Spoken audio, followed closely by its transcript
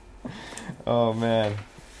Oh, man.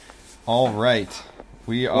 All right.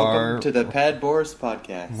 Welcome to the Pad Boars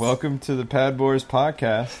podcast. Welcome to the Pad Boars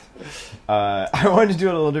podcast. I wanted to do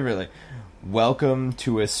it a little differently. Welcome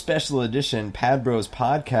to a special edition Pad Bros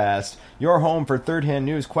podcast, your home for third-hand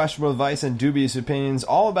news, questionable advice, and dubious opinions,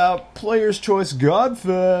 all about Player's Choice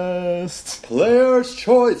Godfest. Player's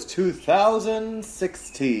Choice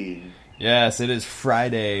 2016. Yes, it is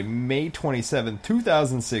Friday, May 27th,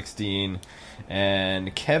 2016,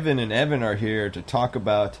 and Kevin and Evan are here to talk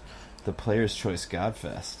about the Player's Choice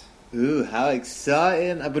Godfest. Ooh, how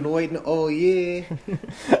exciting. I've been waiting all year.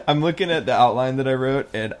 I'm looking at the outline that I wrote,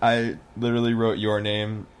 and I literally wrote your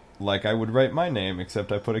name like I would write my name,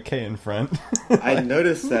 except I put a K in front. I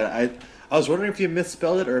noticed that. I was wondering if you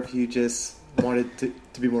misspelled it or if you just wanted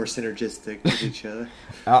to be more synergistic with each other.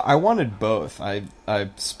 I wanted both. I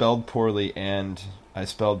spelled poorly, and I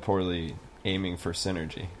spelled poorly aiming for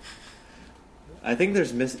synergy. I think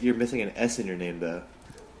you're missing an S in your name, though.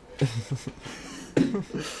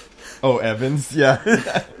 Oh, Evans? Yeah.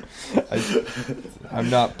 I'm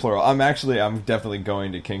not plural. I'm definitely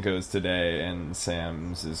going to Kinko's today, and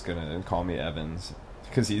Sam's is going to call me Evans,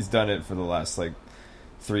 because he's done it for the last,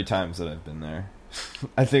 3 times that I've been there.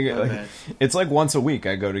 I think it's once a week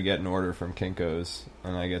I go to get an order from Kinko's,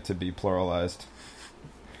 and I get to be pluralized.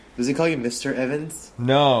 Does he call you Mr. Evans?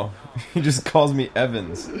 No, he just calls me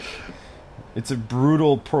Evans. It's a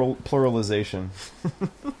brutal pluralization.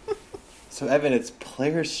 So, Evan, it's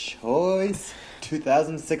Player's Choice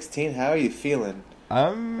 2016. How are you feeling?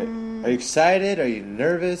 Are you excited? Are you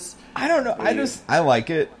nervous? I don't know. I like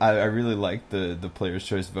it. I really like the Player's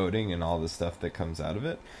Choice voting and all the stuff that comes out of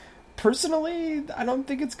it. Personally, I don't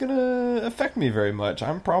think it's going to affect me very much.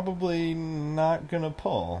 I'm probably not going to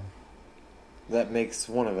pull. That makes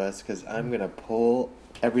one of us, because I'm going to pull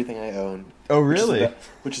everything I own. Oh, really?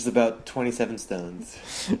 Which is about 27 stones.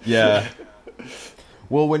 Yeah.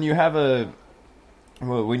 Well, when you have a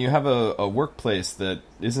workplace that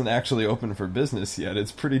isn't actually open for business yet,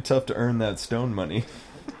 it's pretty tough to earn that stone money.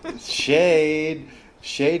 Shade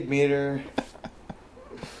meter.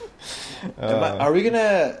 Are we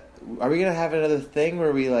gonna have another thing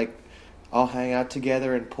where we all hang out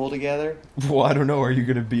together and pull together? Well, I don't know. Are you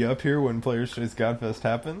gonna be up here when Players Choice Godfest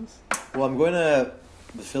happens? Well, I'm going to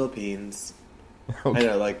the Philippines. Okay.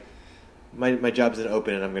 I know, my job isn't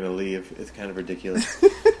open and I'm going to leave. It's kind of ridiculous.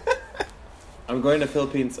 I'm going to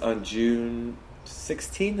Philippines on June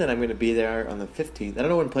 16th, and I'm going to be there on the 15th. I don't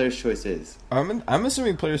know when Player's Choice is. I'm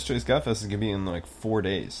assuming Player's Choice Godfest is going to be in 4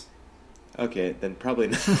 days. Okay, then probably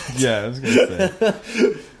not. Yeah, I was going to say.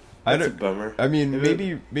 That's a bummer. I mean,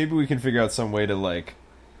 maybe we can figure out some way to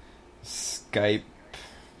Skype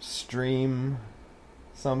stream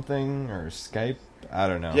something, or Skype. I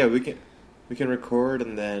don't know. Yeah, we can record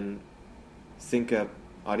and then sync up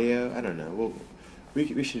audio. I don't know.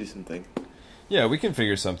 We should do something. Yeah, we can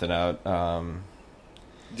figure something out. Do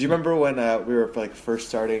you remember when we were first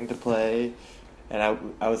starting to play, and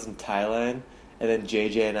I was in Thailand, and then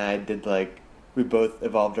JJ and I did we both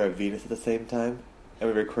evolved our Venus at the same time, and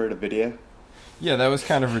we recorded a video? Yeah, that was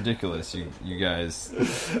kind of ridiculous. You guys.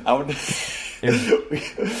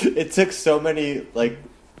 It took so many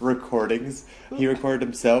recordings. He recorded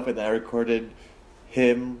himself, and I recorded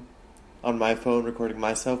him on my phone recording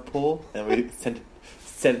myself pull, and we sent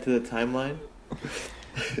it to the timeline.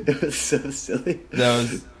 It was so silly.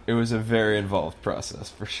 It was a very involved process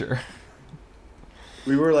for sure.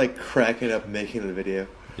 We were cracking up making the video.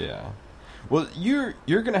 Yeah. Well, you're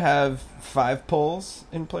gonna have 5 polls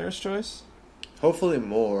in Player's Choice? Hopefully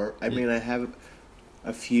more. I mean, I have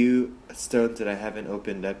a few stones that I haven't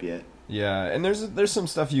opened up yet. Yeah, and there's some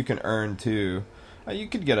stuff you can earn too. You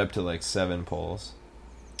could get up to 7 polls.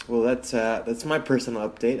 Well, that's my personal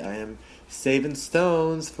update. I am saving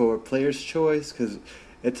stones for Player's Choice because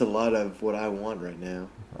it's a lot of what I want right now.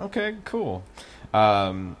 Okay, cool.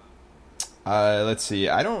 Let's see.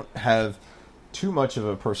 I don't have too much of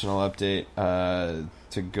a personal update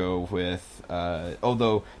to go with.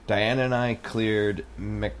 Although Diana and I cleared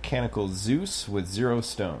Mechanical Zeus with 0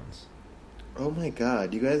 stones. Oh my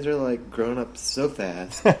god, you guys are grown up so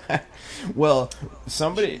fast. Well,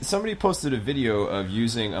 somebody posted a video of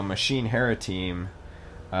using a Machine Hera team,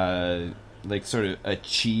 sort of a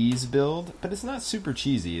cheese build, but it's not super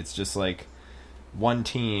cheesy. It's just one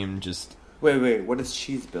team just. Wait, what is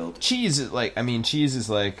cheese build? Cheese is cheese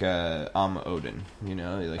is Odin,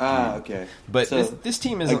 okay. But so this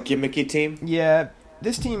team is a gimmicky team? Yeah,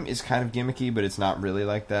 this team is kind of gimmicky, but it's not really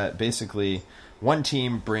like that. Basically, one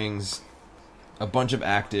team brings a bunch of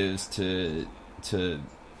actives to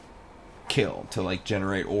kill, to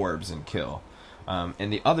generate orbs and kill,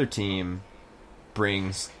 and the other team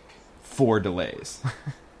brings 4 delays.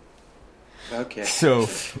 Okay. So,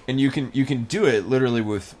 and you can do it literally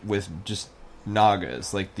with just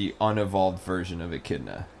Nagas, like the unevolved version of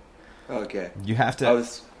Echidna. Okay. You have to...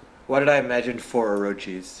 What did I imagine 4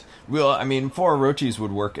 Orochis? Well, I mean, 4 Orochis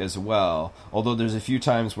would work as well, although there's a few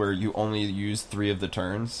times where you only use 3 of the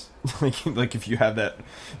turns. like if you have that...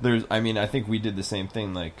 I think we did the same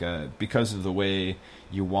thing, because of the way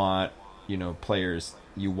you want, players,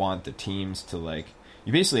 you want the teams to,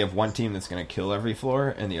 you basically have one team that's going to kill every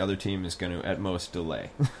floor, and the other team is going to, at most,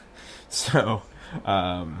 delay. So,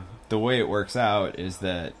 the way it works out is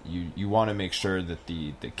that you want to make sure that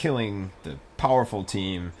the powerful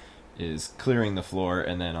team is clearing the floor,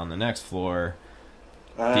 and then on the next floor,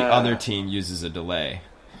 the other team uses a delay.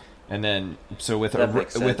 And then, so with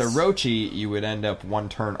Orochi, you would end up 1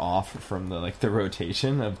 turn off from the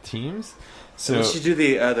rotation of teams. So you should do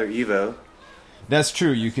the other Evo. That's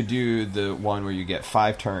true. You could do the one where you get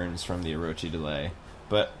 5 turns from the Orochi delay,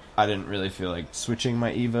 but I didn't really feel like switching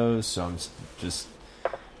my Evos, so I'm just...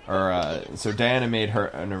 so Diana made her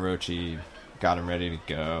an Orochi, got him ready to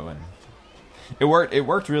go, and it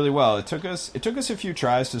worked really well. It took us a few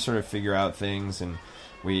tries to sort of figure out things, and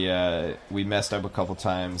we messed up a couple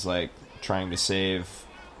times, trying to save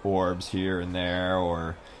orbs here and there,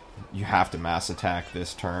 or you have to mass attack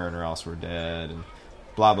this turn or else we're dead, and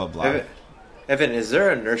blah blah blah. Evan, is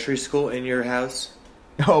there a nursery school in your house?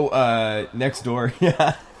 Oh, next door,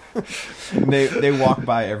 yeah. They walk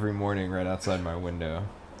by every morning right outside my window.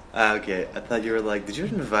 Okay, I thought you were did you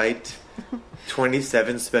invite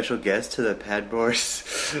 27 special guests to the Padboar's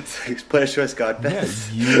Player's Choice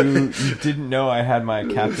Godfest? Yeah, you didn't know I had my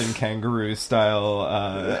Captain Kangaroo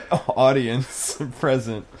style audience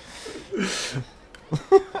present.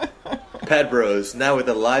 Pad Bros, now with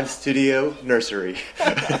a live studio nursery.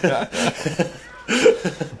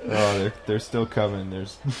 Oh, they're still coming.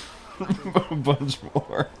 There's a bunch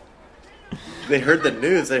more. They heard the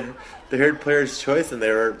news. They heard Player's Choice and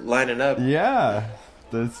they were lining up. Yeah,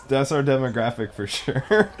 that's our demographic for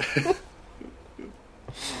sure.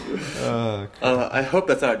 I hope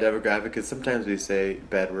that's not our demographic, because sometimes we say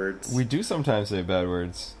bad words. We do sometimes say bad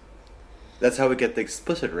words. That's how we get the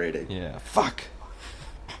explicit rating. Yeah. Fuck.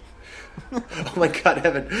 Oh my god,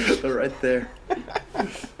 Evan, they're right there.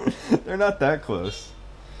 They're not that close.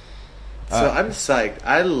 So I'm psyched.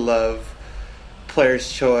 I love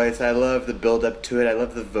Player's Choice. I love the build up to it. I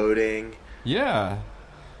love the voting. Yeah.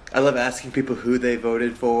 I love asking people who they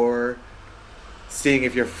voted for, seeing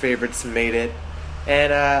if your favorites made it.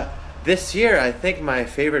 And this year, I think my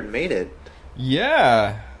favorite made it.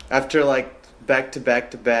 Yeah. After back to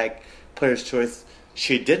back Player's Choice,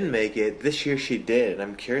 she didn't make it. This year she did, and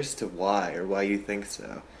I'm curious to why, or why you think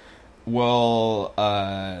so. Well,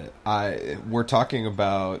 we're talking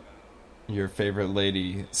about your favorite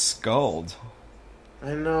lady, Skuld.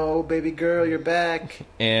 I know, baby girl, you're back.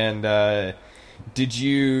 And did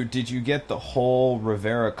you get the whole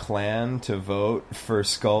Rivera clan to vote for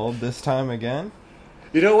Skuld this time again?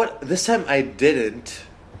 You know what? This time I didn't,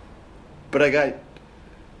 but I got...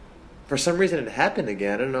 For some reason it happened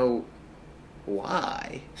again. I don't know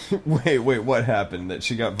why. Wait, what happened? That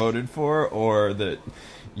she got voted for, or that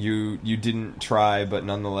you didn't try, but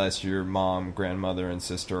nonetheless your mom, grandmother, and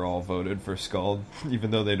sister all voted for Skuld,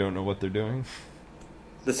 even though they don't know what they're doing?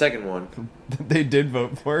 The second one. They did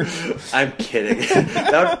vote for her? I'm kidding.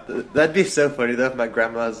 That'd be so funny, though, if my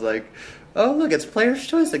grandma was like, oh, look, it's Player's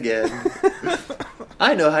Choice again.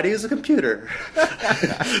 I know how to use a computer.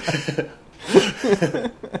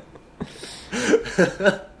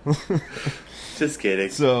 Just kidding.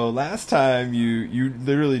 So last time you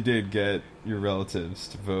literally did get your relatives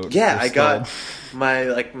to vote. Yeah, I got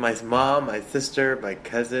my mom, my sister, my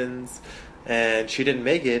cousins, and she didn't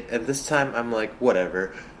make it. And this time I'm like,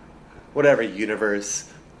 whatever,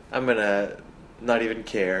 universe, I'm gonna not even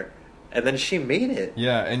care. And then she made it.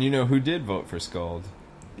 Yeah, and you know who did vote for Skuld?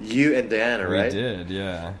 You and Diana, right? We did,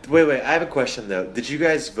 yeah. Wait, I have a question, though. Did you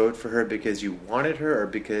guys vote for her because you wanted her, or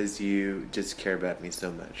because you just care about me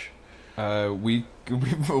so much? We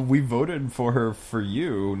voted for her for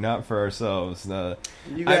you, not for ourselves.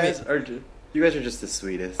 You guys are just the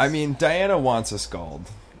sweetest. I mean, Diana wants a Skuld,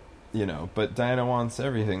 but Diana wants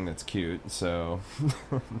everything that's cute, so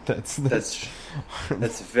that's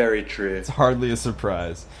very true. It's hardly a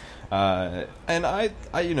surprise. And I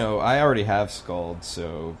already have Skuld,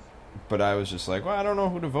 so, but I was just like, well, I don't know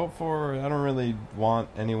who to vote for. I don't really want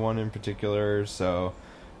anyone in particular, so,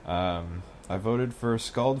 I voted for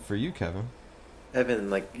Skuld for you, Kevin.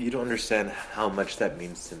 Evan, you don't understand how much that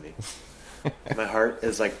means to me. My heart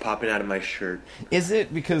is like popping out of my shirt. Is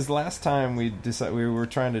it because last time we were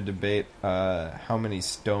trying to debate how many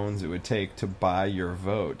stones it would take to buy your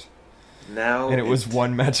vote, Now and it was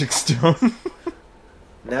one magic stone.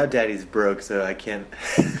 Now Daddy's broke, so I can't.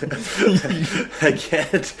 I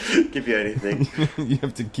can't give you anything. You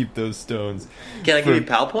have to keep those stones. Can I give you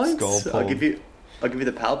PAL points? I'll give you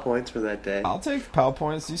the PAL points for that day. I'll take PAL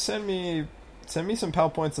points. You send me some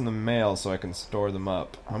PAL points in the mail so I can store them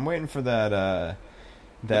up. I'm waiting for that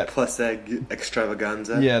the plus egg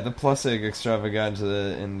extravaganza. Yeah, the plus egg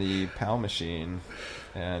extravaganza in the PAL machine,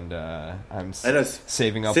 and I'm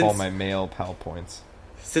saving up all my mail PAL points.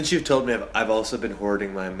 Since you've told me, I've also been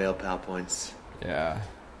hoarding my mail PAL points. Yeah,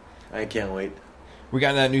 I can't wait. We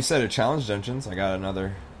got that new set of challenge dungeons. I got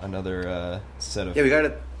another set of we got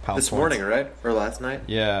it PAL this points. Morning, right, or last night?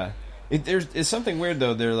 Yeah. It's something weird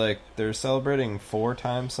though. They're celebrating 4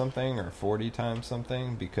 times something or 40 times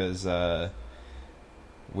something because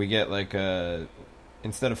we get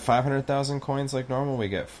instead of 500,000 coins like normal, we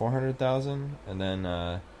get 400,000, and then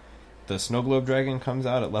the Snow Globe Dragon comes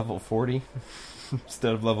out at level 40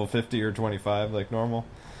 instead of level 50 or 25 like normal.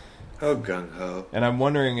 Oh, gung ho! And I'm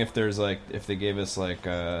wondering if there's if they gave us they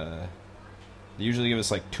usually give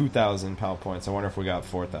us 2,000 PAL points. I wonder if we got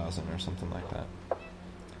 4,000 or something like that.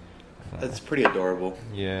 That's pretty adorable.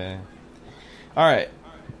 Yeah. All right.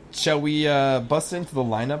 Shall we bust into the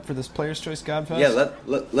lineup for this Player's Choice Godfest? Yeah,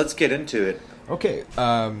 let's get into it. Okay.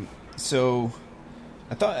 So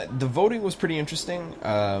I thought the voting was pretty interesting.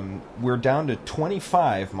 We're down to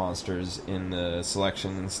 25 monsters in the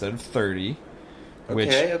selection instead of 30,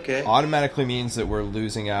 which automatically means that we're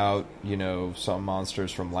losing out, some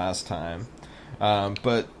monsters from last time.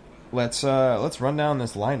 But let's run down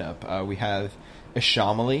this lineup. We have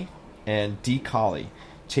Ishamali and D. Kali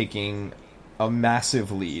taking a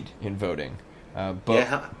massive lead in voting.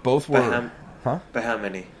 Both were... By how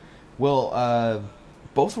many? Well,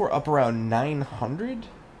 both were up around 900.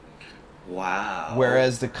 Wow.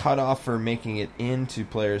 Whereas the cutoff for making it into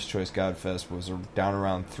Player's Choice Godfest was down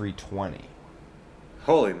around 320.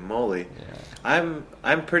 Holy moly. Yeah.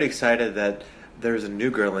 I'm pretty excited that there's a new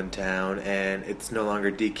girl in town, and it's no longer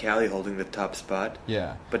D. Kali holding the top spot.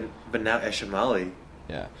 Yeah. But now Ishamali.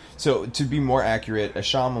 Yeah. So, to be more accurate,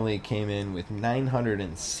 Ishamali came in with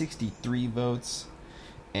 963 votes,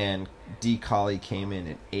 and D. Kali came in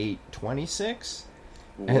at 826.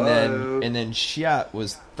 Whoa. And then Shiat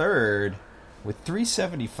was third with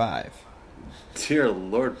 375. Dear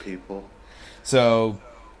Lord, people. So,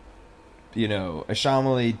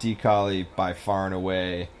 Ishamali, D. Kali, by far and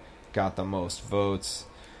away, got the most votes.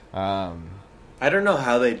 I don't know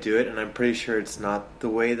how they do it, and I'm pretty sure it's not the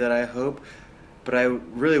way that I hope. But I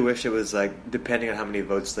really wish it was depending on how many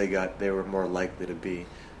votes they got, they were more likely to be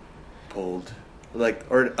pulled,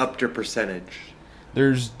 or up their percentage.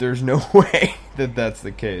 There's no way that that's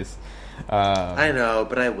the case. I know,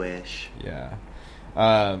 but I wish. Yeah.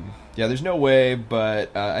 There's no way,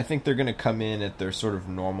 but I think they're going to come in at their sort of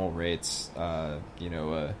normal rates. A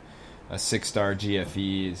 6-star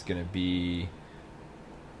GFE is going to be,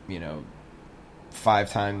 5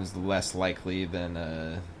 times less likely than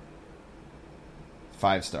a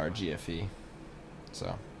 5-star GFE.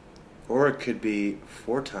 So. Or it could be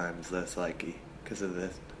 4 times less likely because of the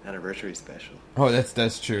anniversary special. Oh,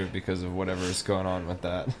 that's true because of whatever's going on with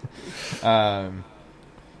that.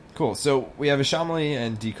 Cool. So we have Ishamali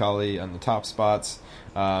and D. Kali on the top spots,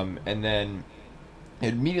 and then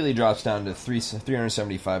it immediately drops down to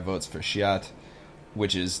 375 votes for Shiat,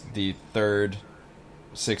 which is the third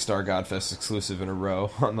 6-star Godfest exclusive in a row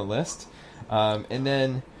on the list. And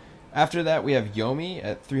then after that, we have Yomi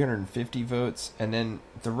at 350 votes, and then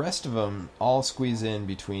the rest of them all squeeze in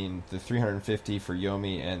between the 350 for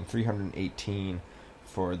Yomi and 318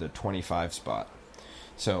 for the 25 spot.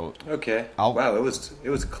 So okay, wow, it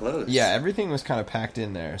was close. Yeah, everything was kind of packed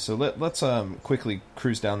in there. So let's quickly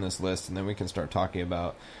cruise down this list, and then we can start talking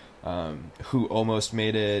about who almost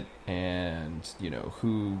made it, and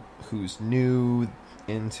who's new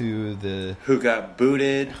into the who got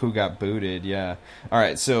booted. Yeah. All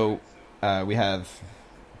right, so we have,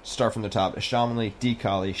 start from the top, Ishamali, D.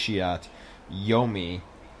 Kali, Shiat, Yomi,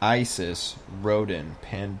 Isis, Rodin,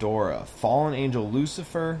 Pandora, Fallen Angel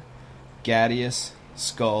Lucifer, Gadius,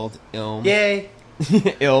 Skuld, Ilm. Yay!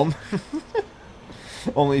 Ilm.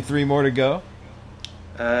 Only 3 more to go?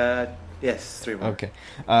 Yes, 3 more. Okay.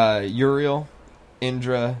 Uriel,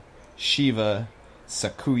 Indra, Shiva,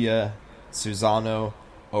 Sakuya, Susano,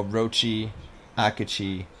 Orochi,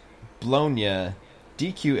 Akachi, Blonya,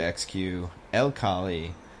 DQXQ, El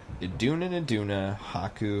Kali, Iduna,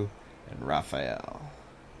 Haku, and Raphael.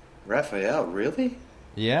 Raphael, really?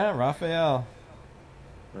 Yeah, Raphael.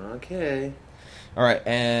 Okay. All right,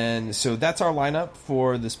 and so that's our lineup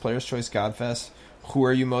for this Player's Choice Godfest. Who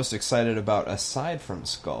are you most excited about aside from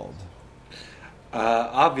Skald?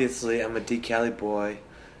 Obviously, I'm a D. Cali boy.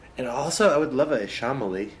 And also, I would love a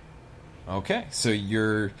Shamali. Okay, so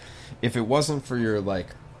if it wasn't for your, like,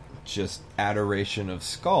 just adoration of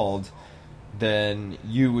Skald, then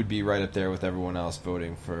you would be right up there with everyone else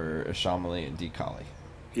voting for a Shamali and D. Cali.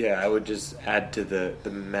 Yeah, I would just add to the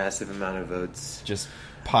massive amount of votes. Just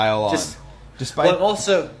pile on. Well,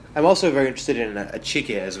 I'm also very interested in a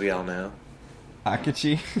Chike, as we all know.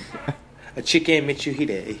 Akachi? A Chike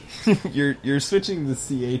Mitsuhide. You're switching the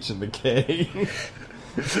CH and the K.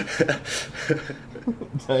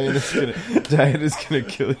 Diana's gonna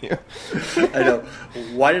kill you. I know.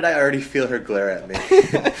 Why did I already feel her glare at me?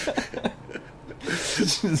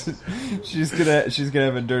 she's gonna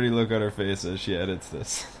have a dirty look on her face as she edits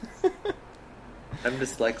this. I'm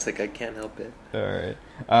dyslexic. I can't help it. All right.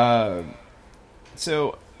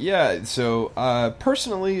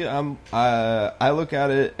 Personally, I look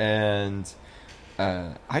at it and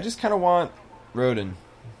I just kind of want Rodin.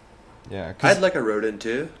 Yeah, I'd like a Rodin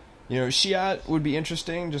too. Shiat would be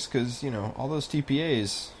interesting just because all those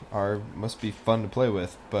TPAs must be fun to play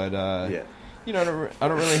with. But yeah, I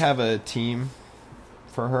don't really have a team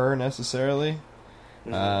for her necessarily.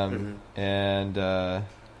 And I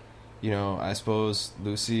suppose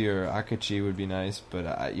Lucy or Akachi would be nice, but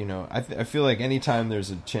I feel like anytime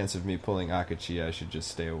there's a chance of me pulling Akachi, I should just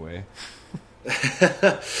stay away.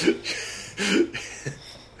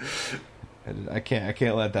 I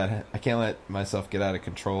can't let myself get out of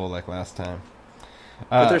control like last time.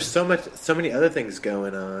 But there's so many other things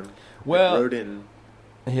going on. Well, like Rodin.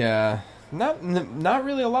 Yeah. Not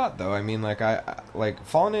really a lot though. I mean, like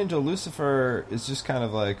Fallen Angel Lucifer is just kind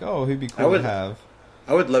of like, oh, he'd be cool to have.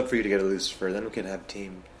 I would love for you to get a Lucifer. Then we could have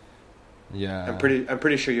team. Yeah, I'm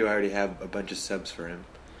pretty sure you already have a bunch of subs for him.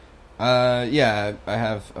 Yeah, I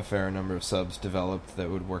have a fair number of subs developed that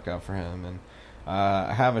would work out for him, and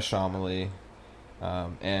I have a Shamali,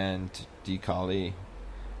 and D. Kali,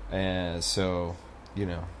 and so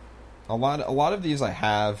a lot of these I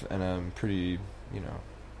have, and I'm pretty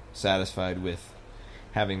satisfied with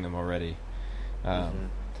having them already.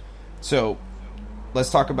 So let's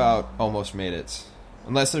talk about Almost Made It.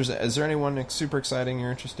 Is there anyone super exciting you're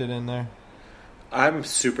interested in there? I'm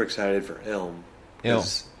super excited for Ilm.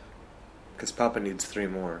 Because Papa needs 3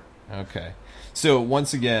 more. Okay. So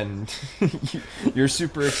once again, you're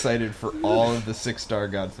super excited for all of the 6-star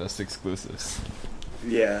Godfest exclusives.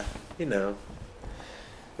 Yeah,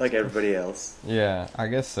 like everybody else. Yeah, I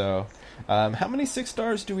guess so. How many 6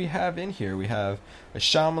 stars do we have in here? We have a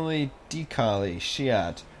Shamali, Dikali,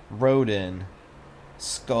 Shiat, Rodin,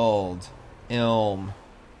 Skald, Ilm,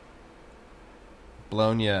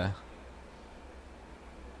 Blonya.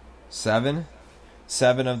 7?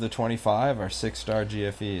 7 of the 25 are 6-star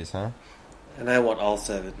GFEs, huh? And I want all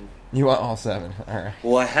 7. You want all 7? All right.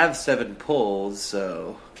 Well, I have 7 pulls,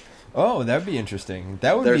 so. Oh, that would be interesting.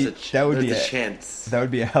 There's a chance. That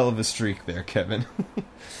would be a hell of a streak there, Kevin.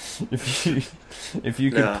 if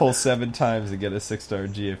you could pull 7 times and get a 6-star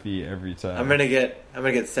GFE every time. I'm gonna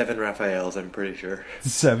get 7 Raphaels. I'm pretty sure.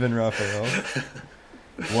 7 Raphaels.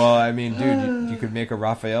 Well, I mean, dude, you could make a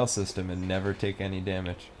Raphael system and never take any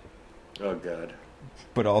damage. Oh God.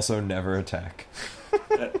 But also never attack.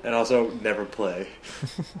 And also never play.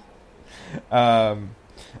 All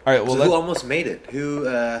right. Well, so who almost made it?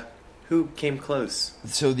 Who came close?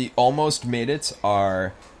 So the almost made it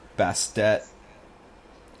are Bastet.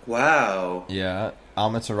 Wow. Yeah.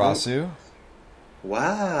 Amaterasu.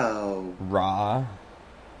 Wow. Ra.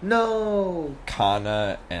 No.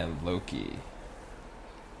 Kana and Loki.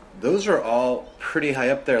 Those are all pretty high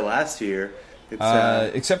up there last year.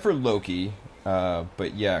 Except for Loki.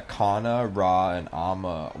 But yeah, Kana, Ra, and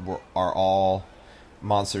Ama are all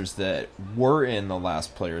monsters that were in the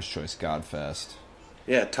last Player's Choice Godfest.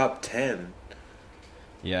 Yeah, top 10.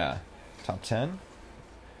 Yeah. Top 10?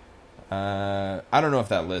 I don't know if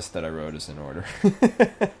that list that I wrote is in order.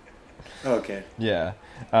 Okay. Yeah.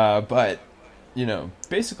 But,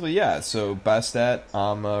 basically, yeah. So, Bastet,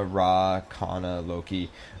 Ama, Ra, Kana, Loki,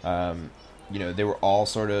 they were all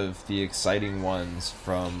sort of the exciting ones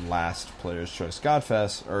from last Player's Choice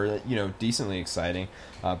Godfest, or, decently exciting.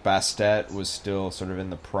 Bastet was still sort of in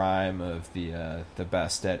the prime of the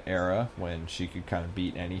Bastet era when she could kind of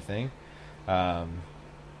beat anything.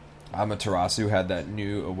 Amaterasu had that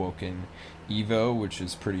new Awoken Evo, which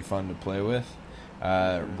is pretty fun to play with.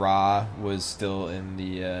 Ra was still in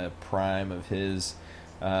the prime of his,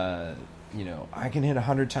 I can hit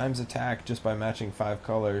 100 times attack just by matching 5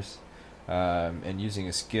 colors. and using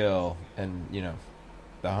a skill, and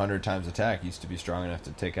the 100 times attack used to be strong enough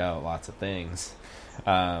to take out lots of things.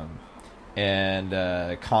 And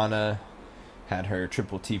Kana had her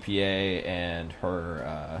triple TPA and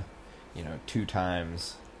her 2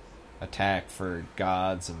 times attack for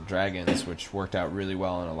gods and dragons, which worked out really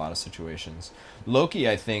well in a lot of situations. Loki,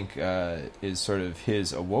 I think, is sort of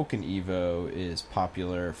his Awoken Evo is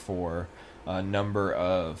popular for a number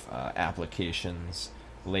of applications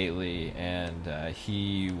lately, and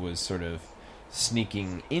he was sort of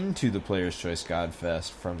sneaking into the Player's Choice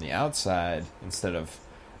Godfest from the outside instead of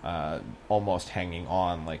almost hanging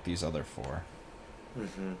on like these other 4.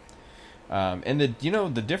 Mm-hmm. And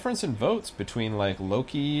the difference in votes between like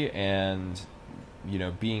Loki and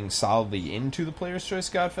being solidly into the Player's Choice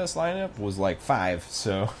Godfest lineup was like 5,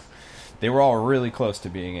 so they were all really close to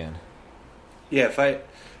being in. Yeah,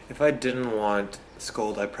 if I didn't want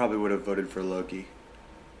Scold, I probably would have voted for Loki.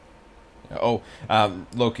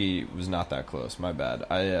 Loki was not that close. My bad.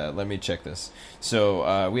 Let me check this.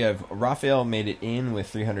 So we have Raphael made it in with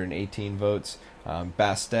 318 votes.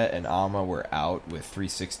 Bastet and Alma were out with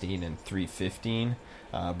 316 and 315.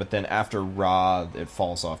 But then after Ra, it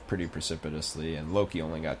falls off pretty precipitously, and Loki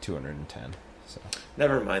only got 210. So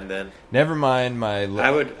never mind then. Never mind my.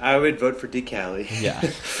 I would vote for DeCali. Yeah.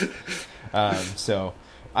 So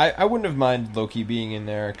I wouldn't have minded Loki being in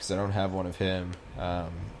there because I don't have one of him.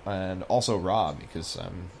 And also Ra, because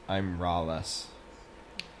I'm Ra-less.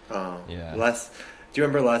 Oh. Yeah. Do you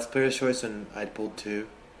remember last Player's Choice when I pulled 2?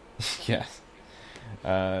 Yeah.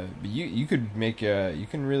 You could make you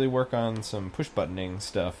can really work on some push buttoning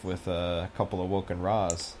stuff with a couple of Woken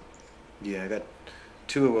Ra's. Yeah, I got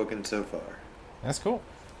 2 Awoken so far. That's cool.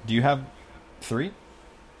 Do you have 3?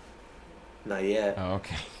 Not yet. Oh,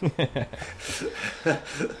 okay.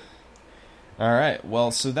 All right.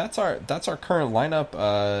 Well, so that's our current lineup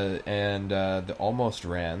and the almost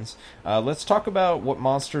rans. Let's talk about what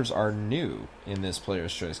monsters are new in this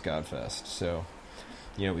Player's Choice Godfest. So,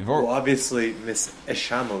 we've already... Well, obviously, Miss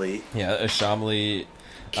Ashamali. Yeah, Ashamali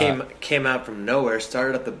came out from nowhere,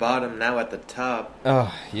 started at the bottom, now at the top.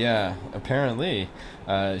 Oh, yeah. Apparently,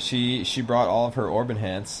 she brought all of her orb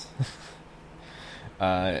enhance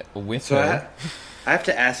with her. I have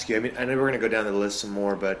to ask you. I mean, I know we're going to go down the list some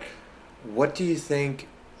more, but what do you think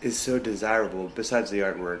is so desirable besides the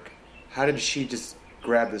artwork? How did she just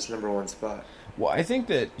grab this #1 spot? Well, I think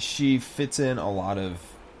that she fits in a lot of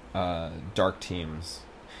dark teams,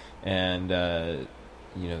 and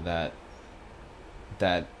that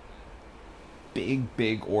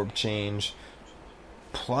big orb change,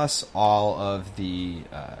 plus all of the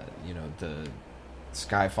the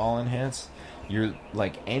Skyfall enhance. You're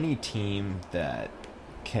like any team that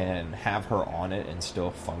can have her on it and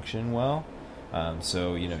still function well.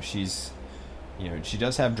 So she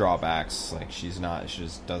does have drawbacks. Like she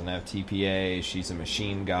just doesn't have TPA. She's a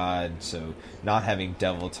machine god, so not having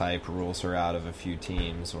devil type rules her out of a few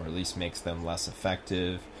teams, or at least makes them less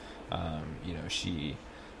effective. She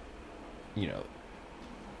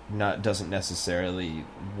doesn't necessarily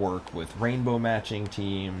work with rainbow matching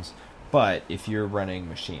teams. But if you're running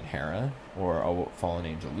Machine Hera, or a Fallen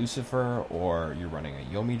Angel Lucifer, or you're running a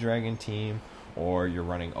Yomi Dragon team, or you're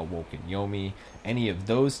running Awoken Yomi, any of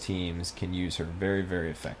those teams can use her very, very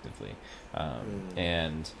effectively.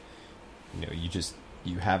 And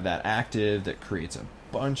you have that active that creates a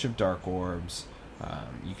bunch of dark orbs.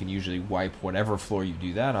 You can usually wipe whatever floor you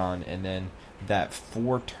do that on, and then that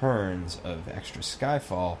 4 turns of extra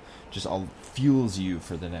Skyfall just all fuels you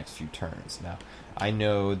for the next few turns. Now, I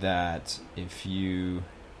know that if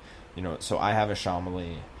so I have a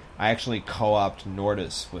Ashamali. I actually co-opted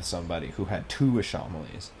Nordis with somebody who had 2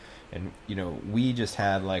 Ashamalis. And, we just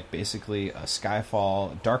had, like, basically a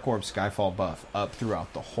Dark Orb Skyfall buff up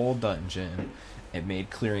throughout the whole dungeon. It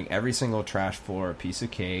made clearing every single trash floor a piece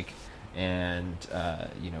of cake. And,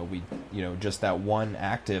 just that one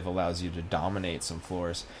active allows you to dominate some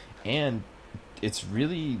floors. And it's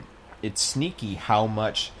sneaky how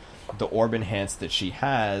much the orb enhance that she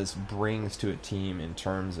has brings to a team in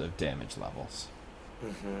terms of damage levels.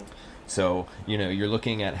 Mm-hmm. So, you're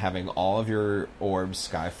looking at having all of your orbs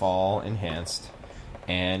Skyfall enhanced,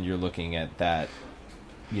 and you're looking at that,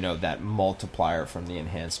 that multiplier from the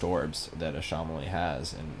enhanced orbs that Ashamali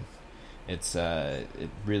has, and it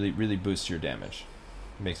really, really boosts your damage.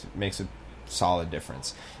 Makes a solid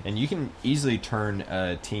difference. And you can easily turn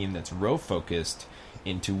a team that's row focused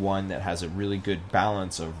into one that has a really good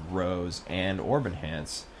balance of rows and orb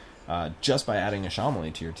enhance just by adding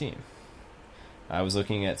Ashamali to your team. I was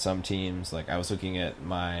looking at some teams, like I was looking at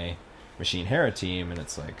my Machine Hera team, and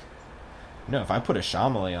it's like, no, if I put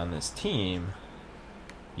Ashamali on this team,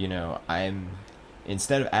 I'm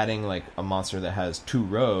instead of adding like a monster that has 2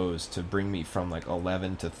 rows to bring me from like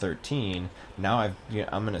 11 to 13, now I'm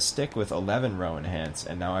going to stick with 11 row enhance,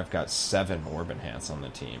 and now I've got 7 orb enhance on the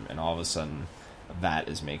team, and all of a sudden that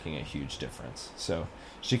is making a huge difference. So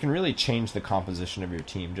she can really change the composition of your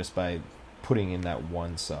team just by putting in that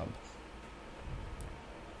one sub.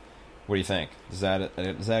 What do you think? Does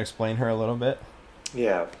that explain her a little bit?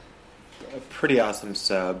 Yeah, a pretty awesome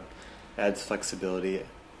sub. Adds flexibility.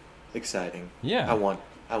 Exciting. Yeah, I want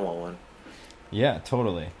one. Yeah,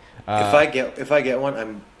 totally. If I get one,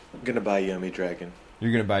 I'm gonna buy Yomi Dragon.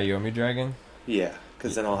 You're gonna buy Yomi Dragon? Yeah,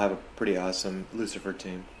 because then I'll have a pretty awesome Lucifer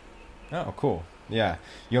team. Oh, cool. Yeah,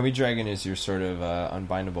 Yomi Dragon is your sort of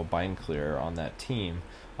unbindable bind clear on that team.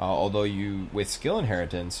 Although you, with Skill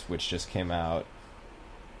Inheritance, which just came out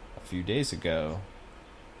a few days ago,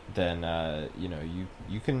 then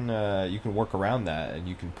you can work around that, and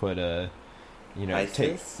you can put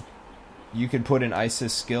ISIS? You could put an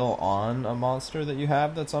ISIS skill on a monster that you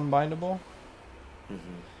have that's unbindable.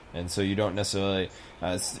 Mm-hmm. And so you don't necessarily,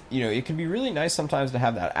 it can be really nice sometimes to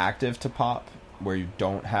have that active to pop, where you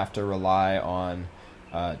don't have to rely on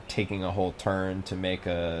taking a whole turn to make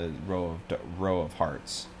a row of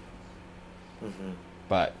hearts. Mm-hmm.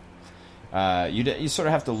 But you sort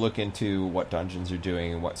of have to look into what dungeons you're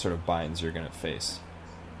doing and what sort of binds you're going to face.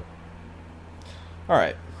 All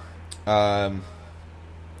right.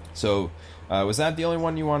 So, was that the only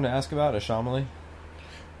one you wanted to ask about, Ashamali?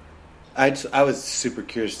 I was super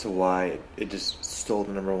curious to why it just stole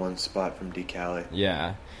the number 1 spot from Decali.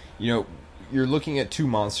 Yeah. You're looking at 2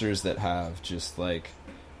 monsters that have just, like,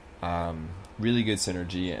 really good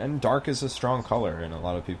synergy, and dark is a strong color, and a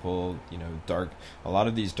lot of people, a lot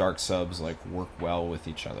of these dark subs, like, work well with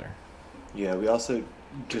each other. Yeah, we also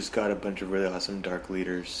just got a bunch of really awesome dark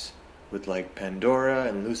leaders with, like, Pandora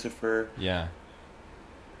and Lucifer. Yeah.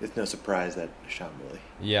 It's no surprise that Ashamali.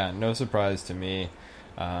 Yeah, no surprise to me.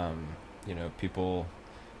 People,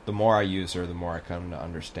 the more I use her, the more I come to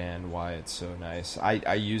understand why it's so nice.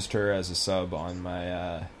 I used her as a sub on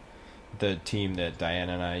my the team that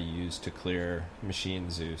Diana and I used to clear Machine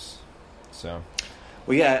Zeus. So,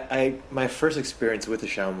 well, yeah, my first experience with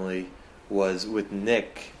Ashamali was with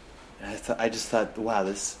Nick. And I just thought, wow,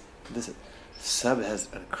 this sub has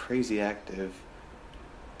a crazy active.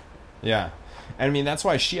 Yeah. I mean, that's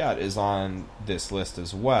why Shiat is on this list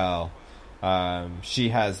as well. She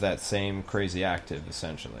has that same crazy active,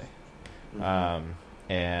 essentially. Mm-hmm.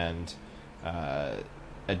 And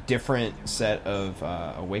a different set of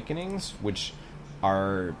awakenings, which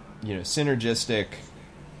are, synergistic,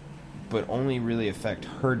 but only really affect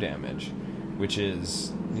her damage, which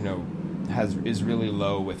is, is really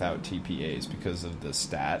low without TPAs because of the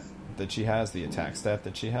stat that she has, the attack stat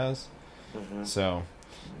that she has. Mm-hmm. So,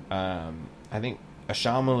 I think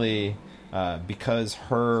Ashamali, because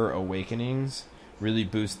her awakenings really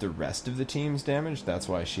boost the rest of the team's damage, that's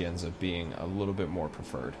why she ends up being a little bit more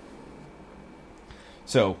preferred.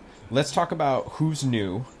 So, let's talk about who's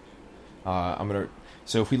new.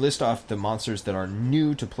 So if we list off the monsters that are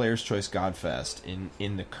new to Player's Choice Godfest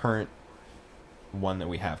in the current one that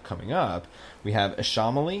we have coming up, we have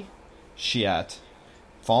Ashamali, Shiat,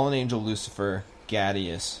 Fallen Angel Lucifer,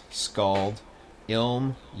 Gadius, Skald,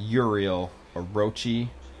 Ilm, Uriel, Orochi,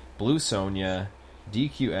 Blue Sonia,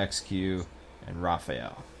 DQXQ, and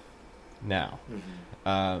Raphael. Now,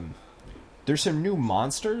 there's some new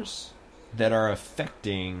monsters that are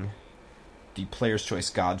affecting the Player's Choice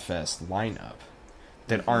Godfest lineup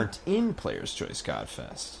that aren't in Player's Choice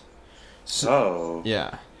Godfest. So,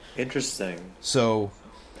 yeah. Interesting. So,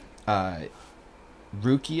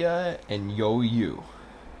 Rukia and Yo-Yu.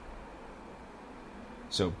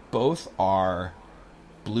 So, both are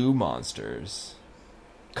blue monsters,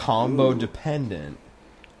 combo dependent,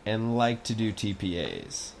 and like to do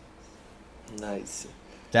TPAs. Nice.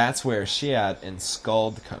 That's where Shiat and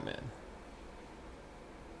Skald come in.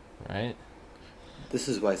 Right? This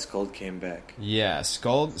is why Skald came back. Yeah,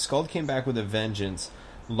 Skald came back with a vengeance,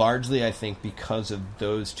 largely, I think, because of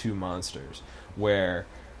those two monsters, where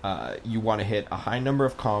you want to hit a high number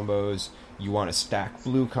of combos, you want to stack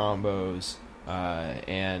blue combos,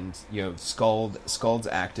 and Skald's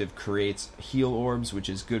active creates heal orbs, which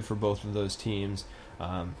is good for both of those teams.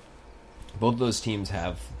 Both of those teams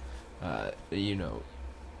have, Rukia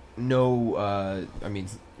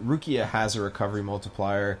has a recovery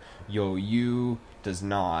multiplier. Yo-Yu does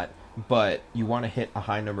not, but you want to hit a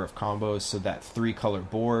high number of combos, so that 3-color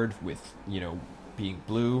board with, being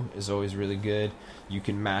blue is always really good. You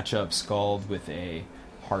can match up Skald with a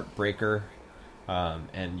Heartbreaker,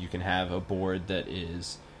 and you can have a board that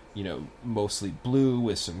is mostly blue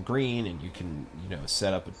with some green, and you can,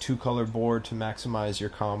 set up a 2-color board to maximize your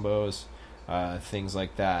combos, things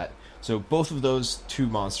like that. So both of those 2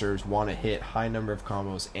 monsters want to hit high number of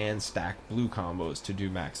combos and stack blue combos to do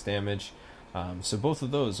max damage. So both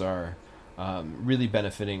of those are really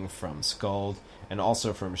benefiting from Scald, and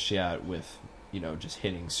also from Shiat with, just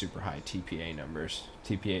hitting super high TPA numbers,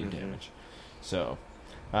 TPA damage. So,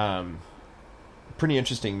 pretty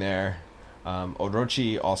interesting there.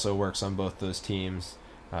 Orochi also works on both those teams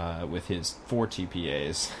with his 4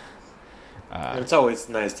 TPAs. It's always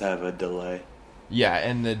nice to have a delay. Yeah,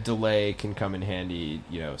 and the delay can come in handy,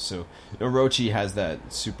 so Orochi has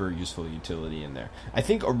that super useful utility in there. I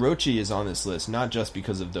think Orochi is on this list not just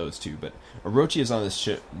because of those 2, but Orochi is on this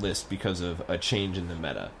list because of a change in the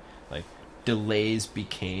meta. Like, delays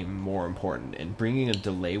became more important, and bringing a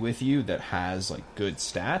delay with you that has, like, good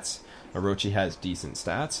stats. Orochi has decent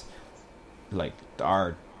stats. Like,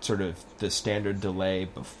 our sort of the standard delay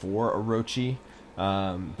before Orochi,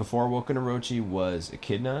 before Awoken Orochi, was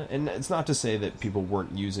Echidna. And it's not to say that people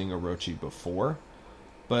weren't using Orochi before,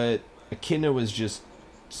 but Echidna was just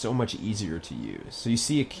so much easier to use. So you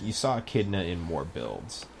saw Echidna in more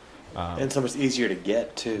builds. And so much easier to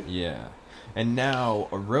get, too. Yeah. And now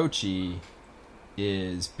Orochi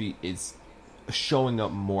is showing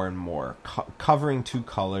up more and more, covering 2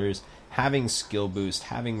 colors, having skill boost,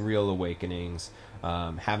 having real awakenings,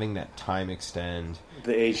 having that time extend.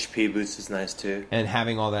 The HP boost is nice too. And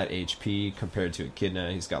having all that HP compared to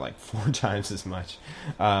Echidna, he's got like 4 times as much.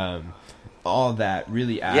 All that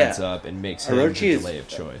really adds up and makes him the delay of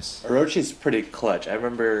choice. Orochi's pretty clutch. I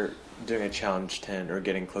remember doing a challenge 10 or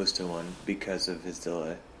getting close to one because of his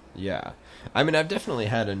delay. Yeah. I mean, I've definitely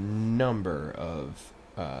had a number of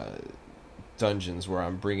dungeons where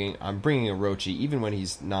I'm bringing Orochi, even when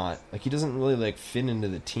he's not, like, he doesn't really, like, fit into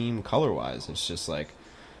the team color-wise. It's just like,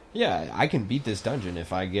 yeah, I can beat this dungeon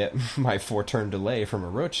if I get my 4-turn delay from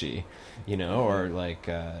Orochi, or, like,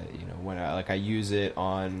 when I use it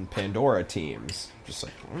on Pandora teams. Just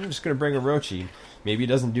like, I'm just going to bring Orochi. Maybe it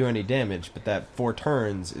doesn't do any damage, but that 4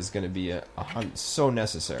 turns is going to be so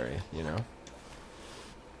necessary,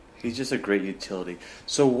 He's just a great utility.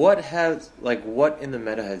 So what in the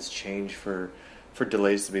meta has changed for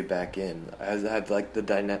delays to be back in?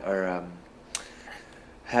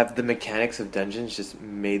 Have the mechanics of dungeons just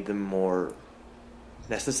made them more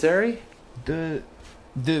necessary? The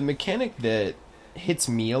mechanic that hits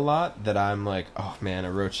me a lot, that I'm like, oh man,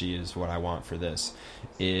 Orochi is what I want for this,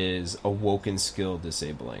 is Awoken skill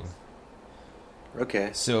disabling.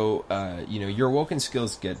 Okay. So, your Awoken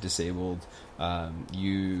skills get disabled.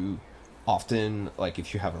 You often, like,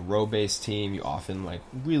 if you have a row-based team, you often, like,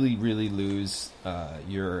 really, really lose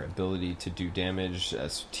your ability to do damage.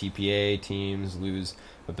 As TPA teams lose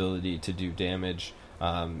ability to do damage.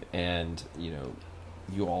 And,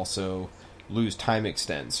 you also lose time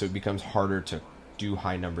extend. So it becomes harder to do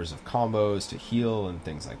high numbers of combos, to heal, and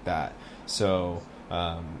things like that. So...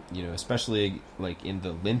 especially like in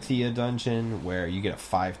the Lynthia dungeon where you get a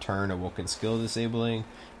 5-turn Awoken skill disabling,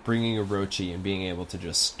 bringing Orochi and being able to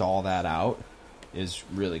just stall that out is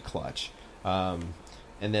really clutch. And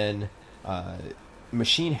then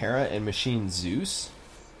Machine Hera and Machine Zeus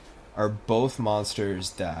are both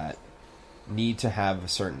monsters that need to have a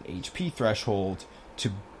certain HP threshold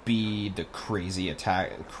to be the crazy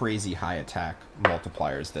high attack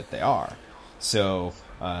multipliers that they are. So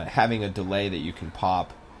having a delay that you can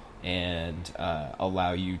pop and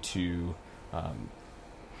allow you to,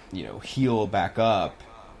 heal back up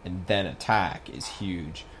and then attack is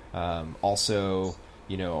huge. Also,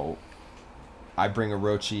 I bring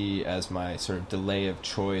Orochi as my sort of delay of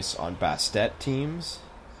choice on Bastet teams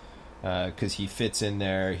because he fits in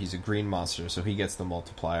there. He's a green monster, so he gets the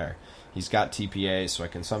multiplier. He's got TPA, so I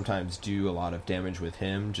can sometimes do a lot of damage with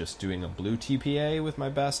him just doing a blue TPA with my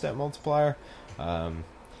Bastet multiplier.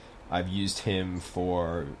 I've used him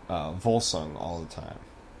for Volsung all the time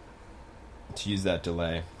to use that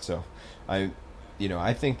delay. So I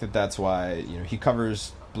think that's why he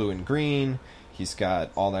covers blue and green. He's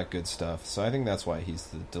got all that good stuff. So I think that's why he's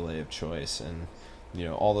the delay of choice, and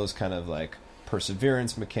all those kind of like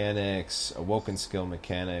perseverance mechanics, awoken skill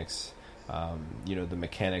mechanics. The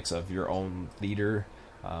mechanics of your own leader,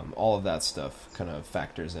 all of that stuff kind of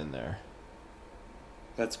factors in there.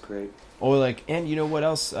 That's great. Or and what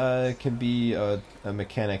else can be a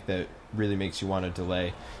mechanic that really makes you want to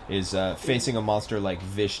delay is facing a monster like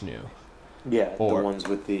Vishnu. Yeah, the ones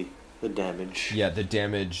with the damage. Yeah, the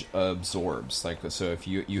damage absorbs. So if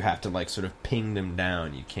you have to sort of ping them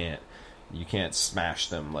down, you can't smash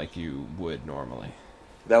them like you would normally.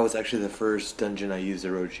 That was actually the first dungeon I used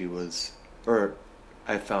Orochi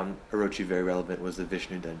I found Orochi very relevant was the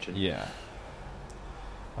Vishnu dungeon. Yeah.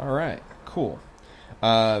 All right. Cool.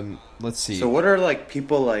 Let's see. So what are like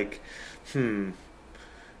people like?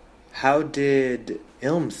 How did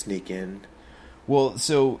Ilm sneak in? Well,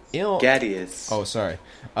 so Gadius. Oh, sorry.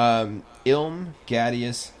 Ilm,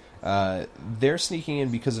 Gadius, they're sneaking in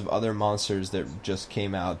because of other monsters that just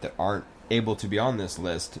came out that aren't able to be on this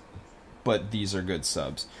list, but these are good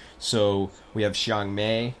subs. So we have Xiang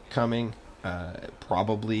Mei coming,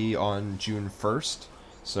 probably on June 1st,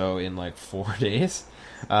 so in like 4 days.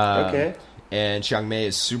 Okay. And Xiang Mei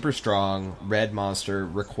is super strong, red monster,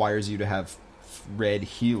 requires you to have red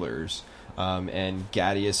healers. And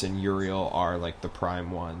Gadius and Uriel are like the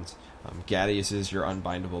prime ones. Gadius is your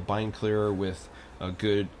unbindable bind clearer with a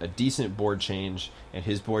decent board change, and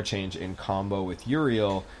his board change in combo with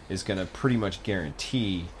Uriel is going to pretty much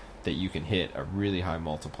guarantee that you can hit a really high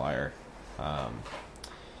multiplier.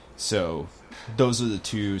 So those are the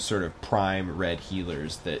two sort of prime red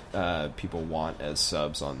healers that people want as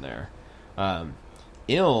subs on there.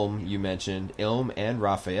 Ilm, you mentioned, Ilm and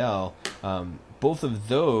Raphael, both of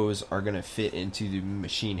those are going to fit into the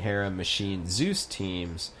Machine Hera, Machine Zeus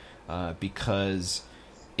teams because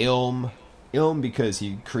Ilm, because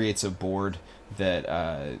he creates a board that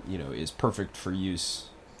is perfect for use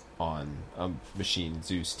on a Machine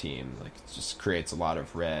Zeus team. Like, it just creates a lot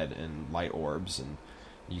of red and light orbs, and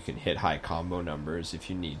you can hit high combo numbers if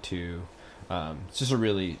you need to. It's just a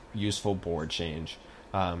really useful board change.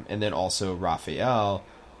 And then also Raphael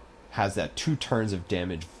has that 2 turns of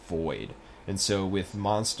damage void. And so with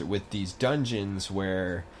these dungeons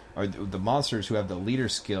where are the monsters who have the leader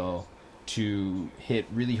skill to hit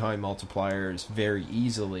really high multipliers very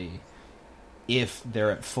easily, if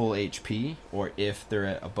they're at full HP or if they're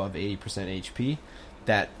at above 80% HP,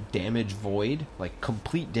 that damage void, like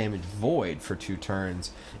complete damage void for 2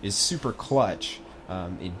 turns, is super clutch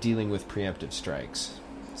in dealing with preemptive strikes.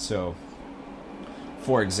 So,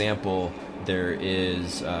 for example,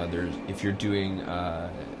 there's if you're doing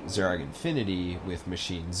Zerag Infinity with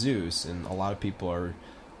Machine Zeus, and a lot of people are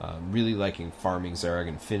really liking farming Zerag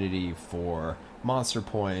Infinity for monster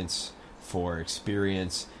points, for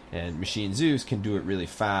experience, and Machine Zeus can do it really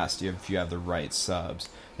fast if you have the right subs.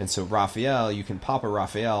 And so Raphael, you can pop a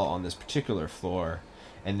Raphael on this particular floor,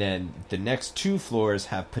 and then the next 2 floors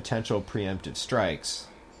have potential preemptive strikes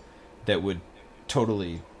that would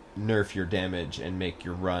totally nerf your damage and make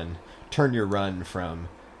your run, turn your run from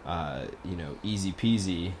easy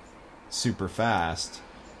peasy, super fast,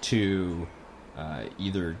 to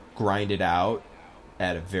either grind it out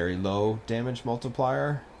at a very low damage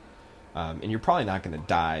multiplier, and you're probably not going to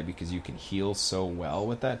die because you can heal so well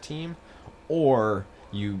with that team, or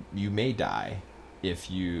you may die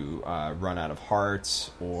if you run out of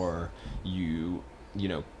hearts, or you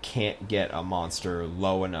can't get a monster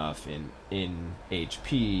low enough in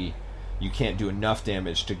HP. You can't do enough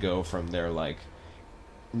damage to go from their like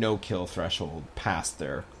no kill threshold past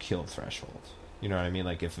their kill threshold. You know what I mean?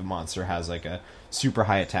 Like if a monster has like a super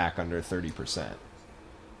high attack under 30%,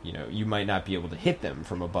 you might not be able to hit them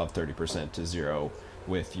from above 30% to 0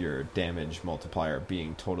 with your damage multiplier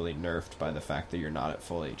being totally nerfed by the fact that you're not at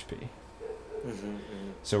full HP. Mm-hmm.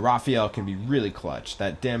 So Raphael can be really clutch.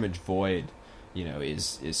 That damage void,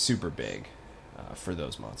 is super big for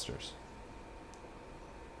those monsters.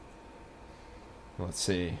 Let's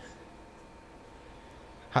see.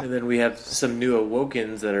 And then we have some new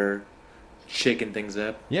Awokens that are shaking things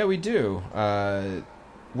up. Yeah, we do.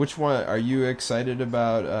 Which one are you excited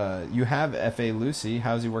about? You have F.A. Lucy.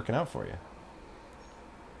 How's he working out for you?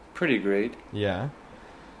 Pretty great. Yeah.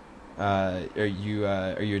 Are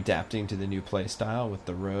you adapting to the new play style with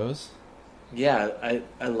the Rose? Yeah,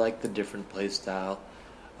 I like the different play style.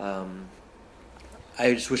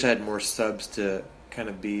 I just wish I had more subs to kind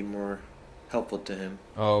of be more helpful to him.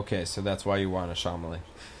 Oh, okay. So that's why you want a Shamali.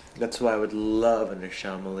 That's why I would love an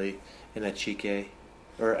Shamali and a Chike.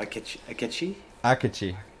 Or Akechi?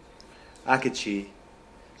 Akechi.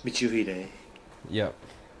 Michuhide. Yep.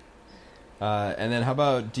 And then how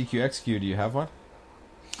about DQXQ? Do you have one?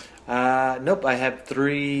 Nope, I have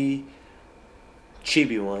 3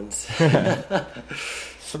 chibi ones.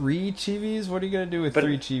 3 chibis? What are you going to do with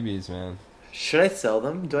 3 chibis, man? Should I sell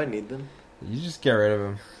them? Do I need them? You just get rid of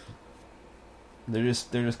them. They're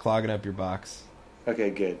just clogging up your box. Okay,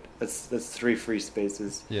 good. That's 3 free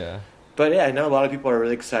spaces. Yeah. But yeah, I know a lot of people are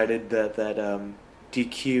really excited that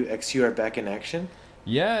DQXQ are back in action.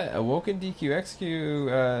 Yeah, Awoken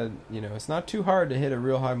DQXQ, it's not too hard to hit a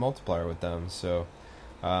real high multiplier with them. So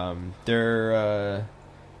they're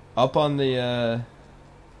up on the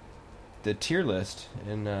tier list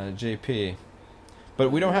in JP.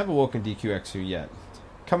 But we don't have Awoken DQXQ yet.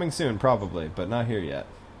 coming soon, probably, but not here yet.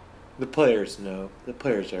 The players know. The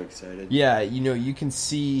players are excited. Yeah, you can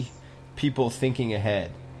see people thinking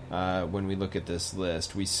ahead when we look at this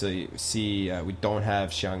list. We see we don't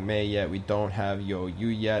have Xiang Mei yet, we don't have Yo Yu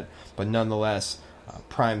yet, but nonetheless,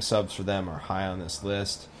 prime subs for them are high on this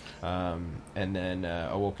list. And then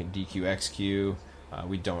Awoken DQXQ,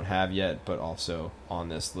 we don't have yet, but also on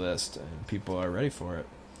this list, and people are ready for it.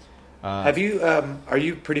 Have you? Are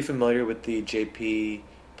you pretty familiar with the JP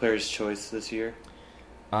Players' Choice this year?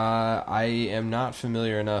 I am not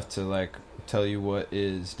familiar enough to tell you what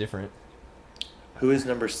is different. Who is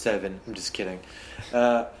number 7? I'm just kidding.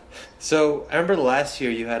 So I remember last year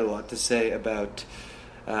you had a lot to say about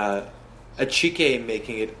Achike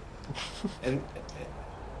making it,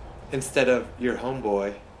 instead of your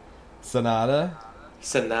homeboy Sonata,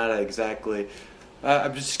 exactly.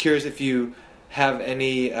 I'm just curious if you have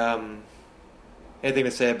anything to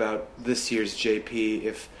say about this year's JP.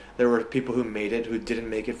 If there were people who made it who didn't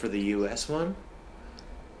make it for the US one.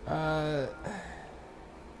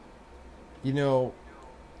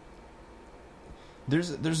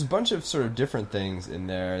 There's a bunch of sort of different things in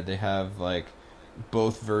there. They have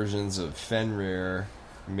both versions of Fenrir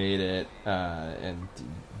made it, and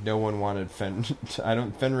no one wanted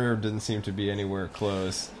Fenrir didn't seem to be anywhere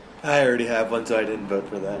close. I already have one, so I didn't vote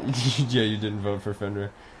for that. Yeah, you didn't vote for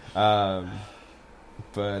Fenrir.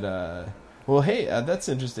 Well, hey, that's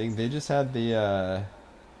interesting. They just had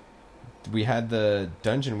we had the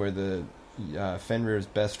dungeon where the Fenrir's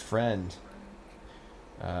best friend,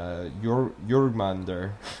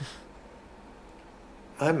 Jorgmander.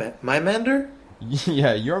 My Mander?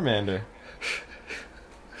 Yeah, Jormander.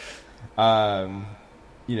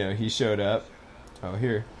 He showed up. Oh,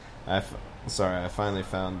 here. I finally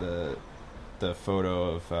found the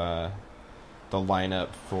photo of the lineup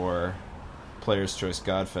for Players' Choice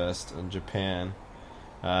Godfest in Japan.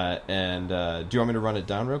 Do you want me to run it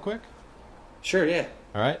down real quick? Sure, yeah.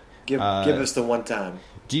 All right. Give us the one time.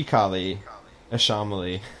 Jikali,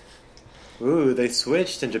 Ashamali. Ooh, they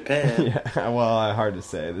switched in Japan. Yeah, well, hard to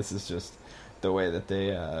say. This is just the way that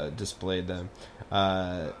they displayed them.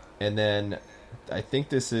 And then I think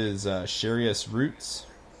this is Sharius Roots,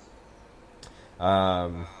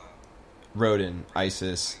 Rodin,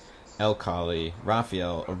 Isis, Elkali,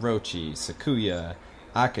 Raphael, Orochi, Sakuya,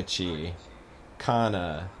 Akachi,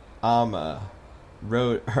 Kana, Ama,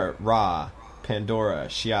 Ra, Pandora,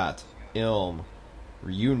 Shiat, Ilm,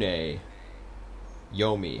 Ryune,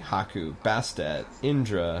 Yomi, Haku, Bastet,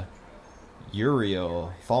 Indra,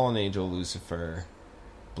 Uriel, Fallen Angel Lucifer,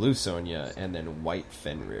 Blue Sonya, and then White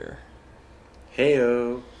Fenrir.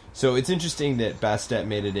 Heyo. So it's interesting that Bastet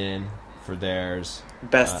made it in for theirs.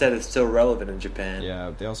 Bastet is still relevant in Japan.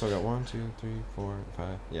 Yeah, they also got 1, 2, 3, 4,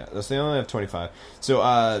 5. Yeah, they only have 25. So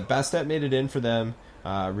Bastet made it in for them.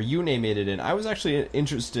 Ryune made it in. I was actually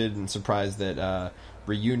interested and surprised that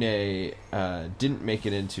Ryune didn't make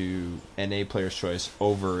it into NA Player's Choice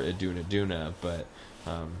over Iduna Duna, but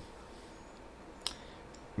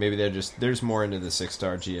maybe there's more into the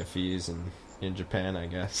 6-star GFEs in Japan, I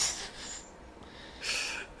guess.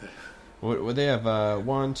 What would they have?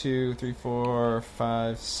 1, 2, 3, 4,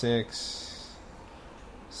 5, 6,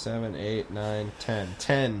 7, 8, 9, 10.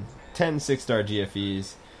 10 6-star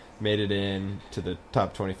GFEs made it in to the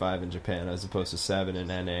top 25 in Japan as opposed to 7 in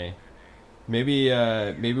NA. Maybe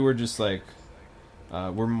we're just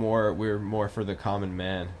we're more for the common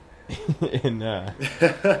man in NA.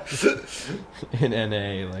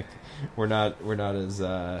 We're not as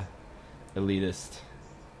elitist.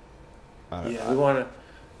 Yeah, we want to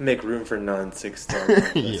make room for non-6-star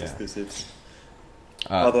yeah. exclusives.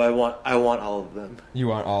 Although I want all of them. You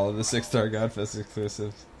want all of the 6-star Godfest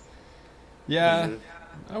exclusives? Yeah,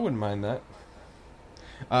 I wouldn't mind that.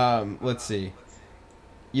 Let's see.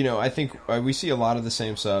 I think we see a lot of the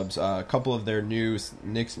same subs. A couple of their new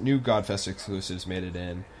Godfest exclusives made it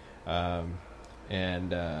in.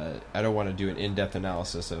 And I don't want to do an in-depth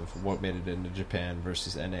analysis of what made it into Japan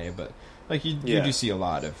versus NA, but you do see a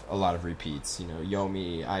lot of repeats.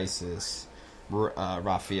 Yomi, Isis,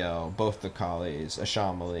 Raphael, both the Kalis,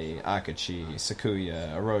 Ashamali, Akachi,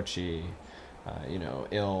 Sakuya, Orochi,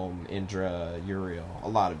 Ilm, Indra, Uriel. A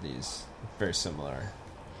lot of these very similar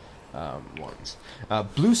ones.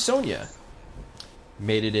 Blue Sonya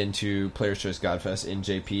made it into Players' Choice Godfest in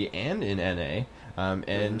JP and in NA.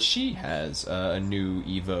 And she has a new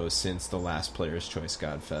Evo since the last Players' Choice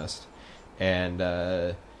Godfest,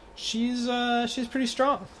 and she's pretty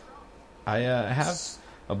strong. I have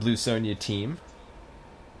a Blue Sonya team,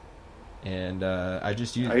 and I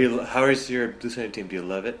just use. How is your Blue Sonya team? Do you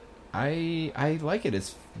love it? I like it.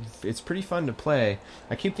 It's pretty fun to play.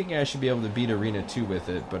 I keep thinking I should be able to beat Arena 2 with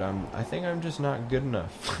it, but I think I'm just not good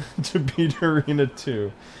enough to beat Arena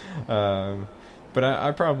 2. But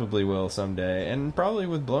I probably will someday, and probably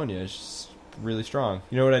with Bologna. It's just really strong.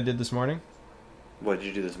 You know what I did this morning? What did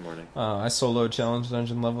you do this morning? I soloed Challenge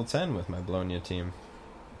Dungeon level 10 with my Bologna team.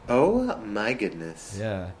 Oh my goodness!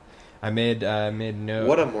 Yeah, I made no.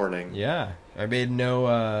 What a morning! Yeah, I made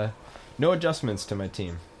no adjustments to my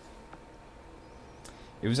team.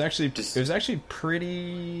 It was actually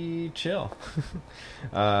pretty chill.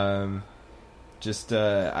 I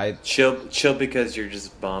chill because you're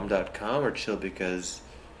just bomb.com, or chill because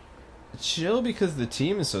the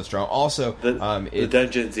team is so strong. Also, the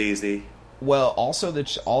dungeon's easy. Well, also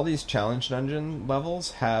all these challenge dungeon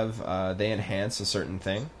levels have they enhance a certain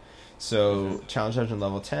thing. So challenge dungeon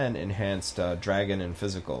level 10 enhanced dragon and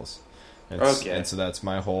physicals. And so that's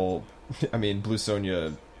my whole. I mean, Blue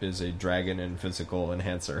Sonia is a dragon and physical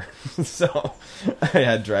enhancer. So I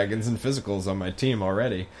had dragons and physicals on my team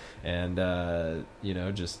already. And,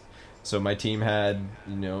 so my team had,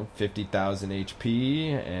 50,000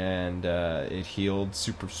 HP, and it healed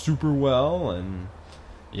super, super well. And,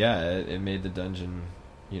 yeah, it made the dungeon,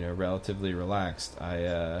 relatively relaxed.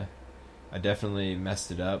 I definitely messed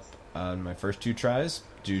it up on my first 2 tries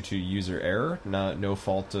due to user error, no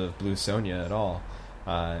fault of Blue Sonia at all.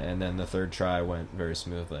 And then the 3rd try went very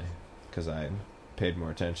smoothly because I paid more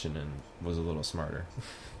attention and was a little smarter.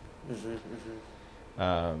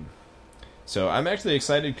 So I'm actually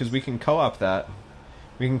excited because we can co-op that.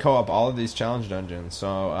 We can co-op all of these challenge dungeons. So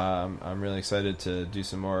I'm really excited to do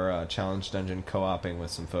some more challenge dungeon co-oping with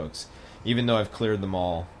some folks. Even though I've cleared them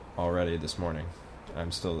all already this morning,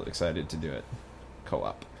 I'm still excited to do it.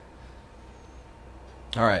 Co-op.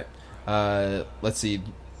 All right. Let's see.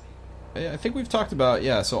 I think we've talked about,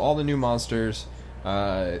 so all the new monsters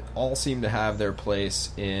all seem to have their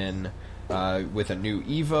place in with a new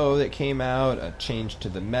Evo that came out, a change to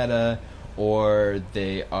the meta, or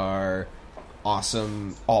they are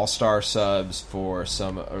awesome all-star subs for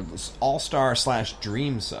some, or all-star /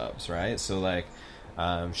 dream subs, right? So like,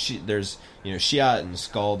 there's, Shiat and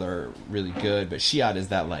Skald are really good, but Shiat is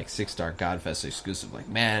that like 6-star Godfest exclusive. Like,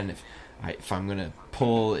 man, if I'm gonna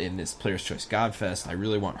pull in this Player's Choice Godfest, I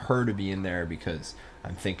really want her to be in there because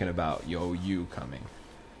I'm thinking about you coming,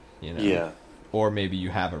 Yeah. Or maybe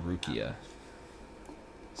you have a Rukia.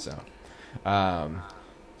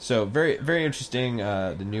 So very, very interesting.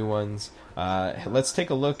 The new ones. Let's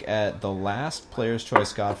take a look at the last Player's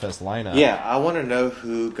Choice Godfest lineup. Yeah, I want to know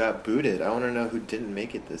who got booted. I want to know who didn't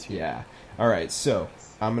make it this year. Yeah. All right. So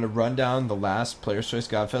I'm gonna run down the last Player's Choice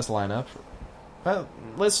Godfest lineup. Well,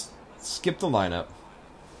 let's skip the lineup,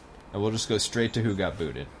 and we'll just go straight to who got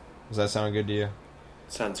booted. Does that sound good to you?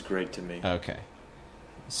 Sounds great to me. Okay.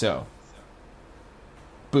 So,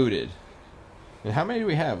 booted. And how many do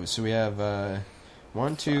we have? So we have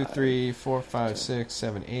 1, 2, 3, 4, 5, 6,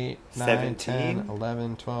 7, 8, 9, 17? 10,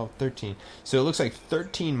 11, 12, 13. So it looks like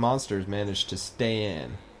 13 monsters managed to stay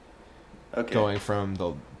in. Okay. Going from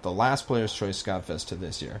the last Player's Choice Godfest to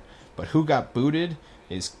this year. But who got booted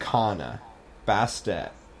is Kana, Bastet,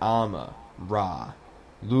 Ama, Ra,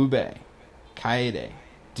 Lube, Kaede,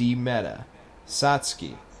 D-Meta,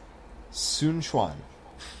 Satsuki, Sunchuan,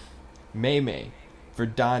 Meimei,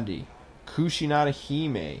 Verdandi, Kushinada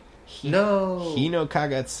Hime, Hino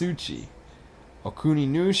Kagatsuchi,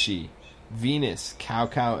 Okuninushi, Venus,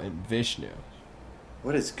 Cao, and Vishnu.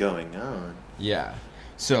 What is going on? Yeah.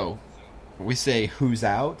 So, we say who's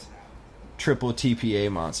out? Triple TPA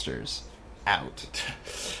monsters. Out.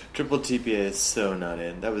 Triple TPA is so not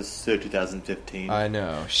in. That was so 2015. I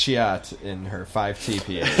know. Shiat in her 5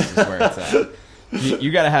 TPAs is where it's at.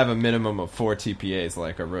 You got to have a minimum of 4 TPAs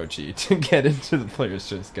like Orochi to get into the Player's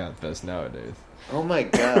Choice Godfest nowadays. Oh my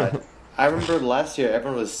god. I remember last year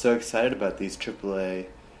everyone was so excited about these triple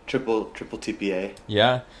TPA.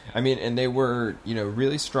 Yeah. I mean, and they were,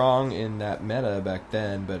 really strong in that meta back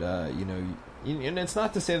then, but, and it's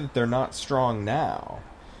not to say that they're not strong now.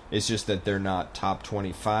 It's just that they're not top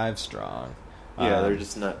 25 strong. Yeah, they're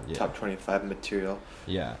just not top 25 material.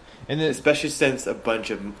 Yeah. And then, especially since a bunch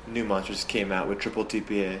of new monsters came out with triple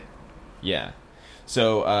TPA. Yeah.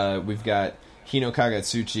 So we've got Hino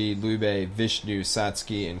Kagatsuchi, Lube, Vishnu,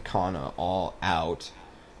 Satsuki, and Kana all out.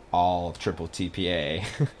 All triple TPA.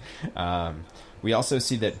 We also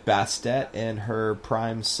see that Bastet and her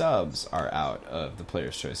prime subs are out of the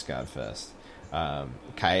Player's Choice Godfest.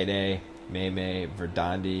 Kaede, Meimei,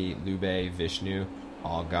 Verdandi, Lube, Vishnu,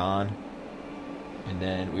 all gone. And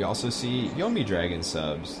then we also see Yomi Dragon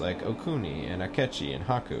subs like Okuni and Akechi and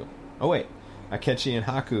Haku. Oh wait, Akechi and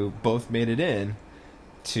Haku both made it in,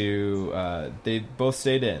 they both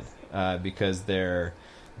stayed in because the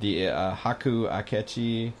Haku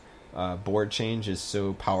Akechi board change is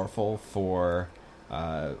so powerful for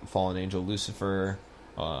Fallen Angel Lucifer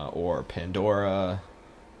or Pandora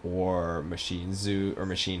or Machine Zoo or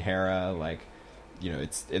Machine Hera. Like, you know,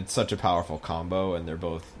 it's such a powerful combo, and they're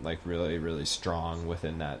both like really, really strong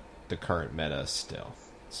within the current meta still.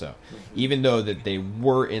 So even though that they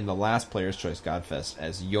were in the last Player's Choice Godfest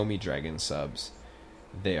as Yomi Dragon subs,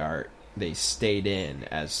 they stayed in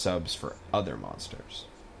as subs for other monsters.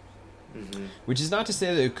 Mm-hmm. Which is not to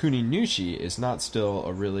say that Kuninushi is not still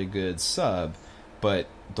a really good sub, but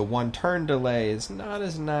the one turn delay is not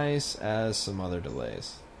as nice as some other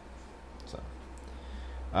delays. So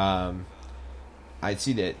I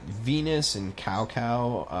see that Venus and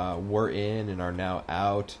Cao were in and are now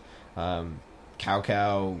out.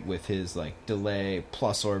 Cao with his like delay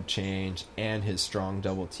plus orb change and his strong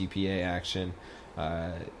double TPA action,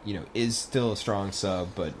 is still a strong sub,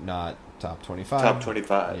 but not top 25. Top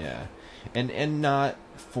 25. Yeah, and not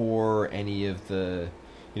for any of the,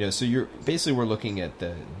 So we're looking at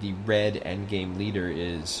the red endgame leader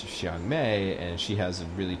is Xiang Mei, and she has a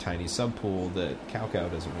really tiny sub pool that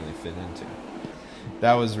Cao doesn't really fit into.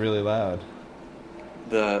 That was really loud.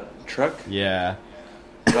 The truck? Yeah.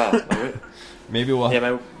 Wow. Maybe we'll...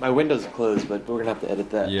 Yeah, my window's closed, but we're going to have to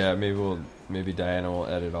edit that. Yeah, maybe Diana will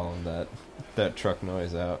edit all of that truck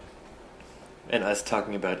noise out. And us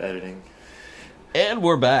talking about editing. And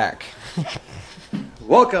we're back.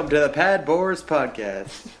 Welcome to the Pad Boars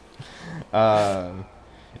podcast. And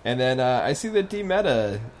then I see that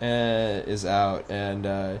D-Meta is out,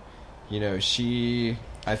 and, she...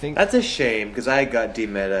 I think... That's a shame, because I got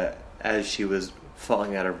D-Meta as she was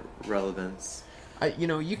falling out of relevance.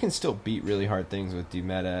 You can still beat really hard things with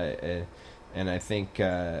D-Meta, and I think,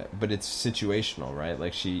 but it's situational, right?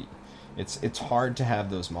 Like it's hard to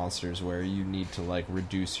have those monsters where you need to like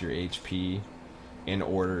reduce your HP in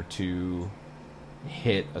order to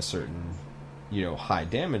hit a certain, high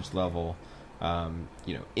damage level.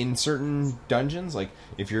 In certain dungeons, like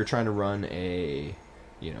if you're trying to run a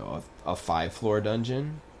 5-floor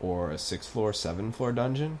dungeon or a 6-floor, 7-floor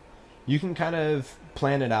dungeon, you can kind of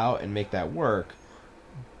plan it out and make that work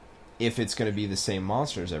if it's going to be the same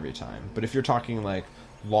monsters every time. But if you're talking like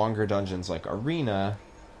longer dungeons like Arena,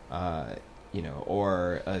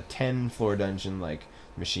 or a 10-floor dungeon like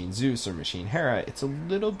Machine Zeus or Machine Hera, it's a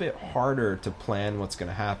little bit harder to plan what's going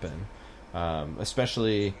to happen,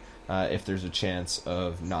 especially if there's a chance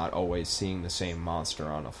of not always seeing the same monster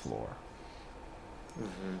on a floor.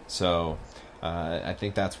 Mm-hmm. So I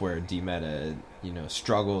think that's where D-Meta,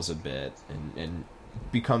 struggles a bit and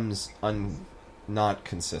becomes not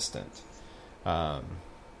consistent.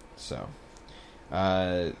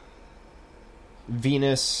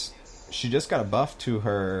 Venus, she just got a buff to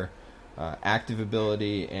her active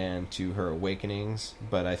ability and to her awakenings,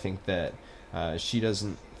 but I think that she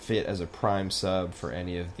doesn't fit as a prime sub for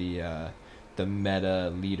any of the meta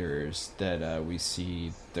leaders that we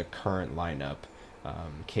see the current lineup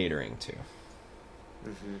catering to.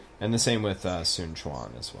 Mm-hmm. And the same with Sun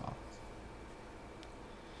Quan as well.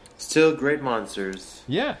 Still great monsters.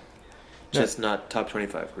 Yeah. Just not top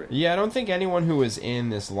 25 great. Yeah, I don't think anyone who was in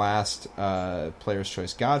this last Player's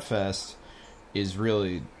Choice Godfest is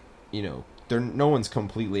really, no one's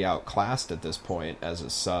completely outclassed at this point as a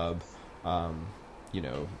sub, but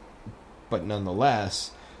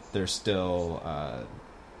nonetheless, they're still,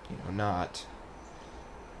 not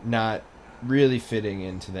really fitting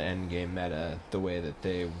into the endgame meta the way that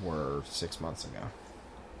they were 6 months ago.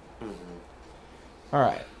 Mm-hmm. All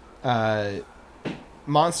right.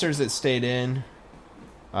 Monsters that stayed in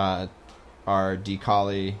are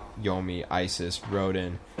Dekali, Yomi, Isis,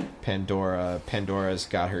 Rodin, Pandora. Pandora's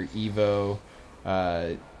got her Evo.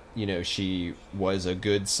 She was a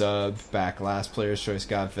good sub back last Player's Choice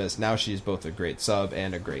Godfest. Now she's both a great sub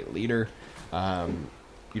and a great leader.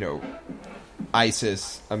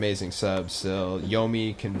 Isis, amazing sub still.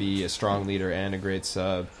 Yomi can be a strong leader and a great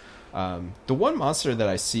sub. The one monster that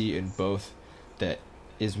I see in both that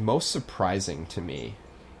is most surprising to me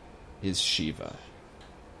is Shiva.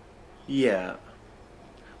 Yeah.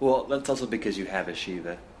 Well, that's also because you have a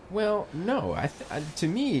Shiva. Well, no. To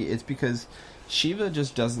me, it's because Shiva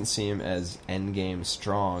just doesn't seem as endgame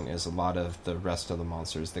strong as a lot of the rest of the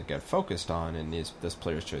monsters that get focused on in this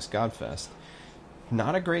Player's Choice Godfest.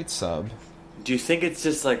 Not a great sub. Do you think it's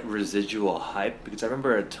just like residual hype? Because I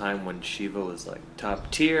remember a time when Shiva was like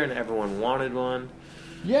top tier and everyone wanted one.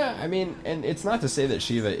 Yeah, I mean, and it's not to say that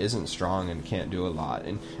Shiva isn't strong and can't do a lot.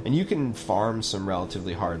 And you can farm some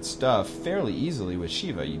relatively hard stuff fairly easily with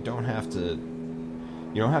Shiva. You don't have to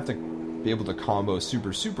be able to combo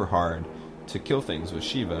super, super hard to kill things with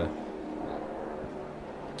Shiva.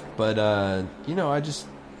 But, I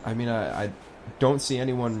don't see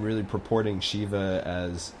anyone really purporting Shiva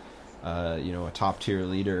as, a top-tier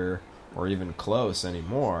leader or even close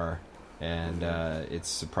anymore. And it's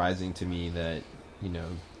surprising to me that,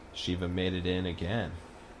 Shiva made it in again.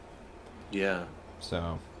 Yeah.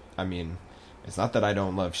 So, it's not that I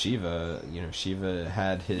don't love Shiva. Shiva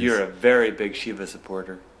had his... You're a very big Shiva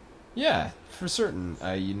supporter. Yeah, for certain.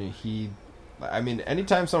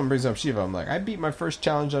 Anytime someone brings up Shiva, I'm like, I beat my first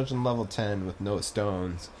challenge dungeon level 10 with no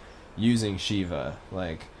stones using Shiva.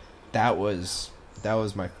 Like, that was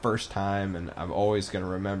my first time, and I'm always going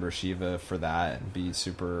to remember Shiva for that and be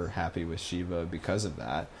super happy with Shiva because of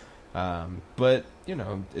that. But,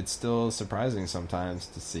 it's still surprising sometimes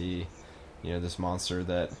to see, this monster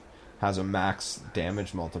that has a max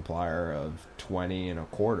damage multiplier of 20 and a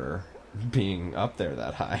quarter being up there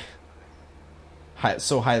that high.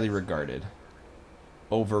 So highly regarded.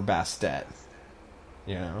 Over Bastet.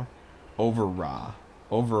 Over Ra.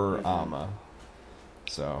 Over Amma.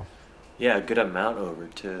 So. Yeah, a good amount over,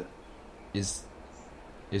 too. Is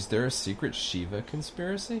there a secret Shiva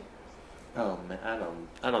conspiracy? Oh, man,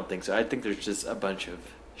 I don't think so. I think there's just a bunch of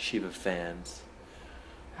Shiva fans.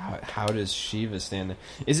 How does Shiva stand?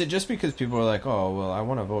 Is it just because people are like, oh, well, I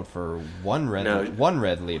want to vote for one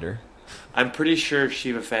red leader? I'm pretty sure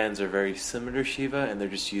Shiva fans are very similar to Shiva, and they're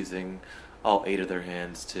just using all 8 of their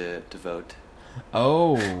hands to vote.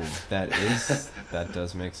 Oh, that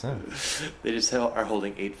does make sense. They just are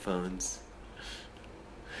holding 8 phones.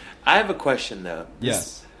 I have a question, though.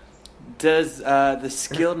 Yes. Does the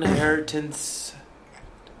skill inheritance...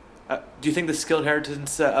 do you think the skill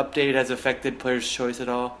inheritance update has affected players' choice at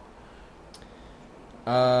all?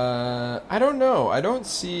 I don't know. I don't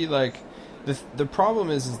see, the problem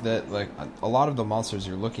is that, a lot of the monsters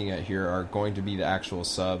you're looking at here are going to be the actual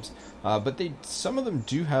subs. But some of them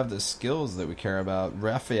do have the skills that we care about.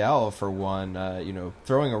 Raphael, for one,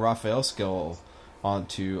 throwing a Raphael skill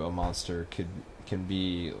onto a monster could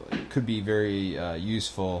be very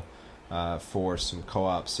useful for some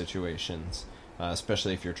co-op situations.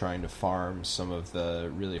 Especially if you're trying to farm some of the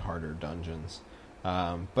really harder dungeons.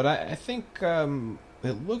 But I think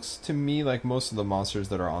it looks to me like most of the monsters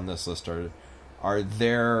that are on this list are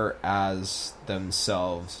there as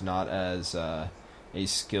themselves, not as a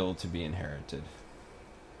skill to be inherited.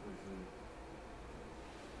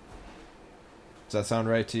 Does that sound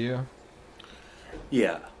right to you?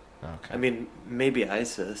 Yeah. Okay. Maybe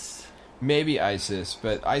Isis. Maybe Isis,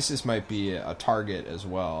 but Isis might be a target as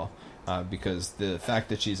well. Because the fact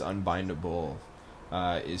that she's unbindable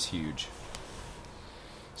is huge.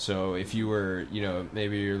 So if you were,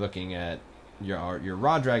 maybe you're looking at your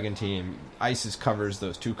Raw Dragon team, Isis covers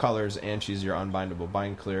those 2 colors, and she's your unbindable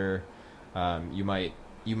bind clearer. You might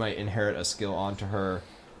inherit a skill onto her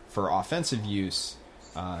for offensive use,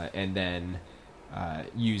 and then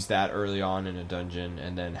use that early on in a dungeon,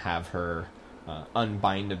 and then have her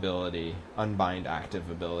unbind active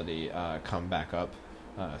ability come back up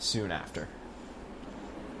soon after.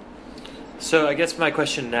 So I guess my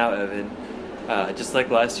question now, Evan, just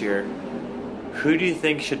like last year, who do you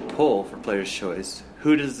think should pull for Player's Choice?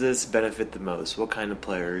 Who does this benefit the most? What kind of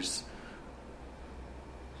players?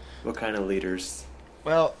 What kind of leaders?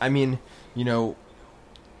 Well,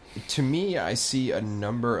 to me, I see a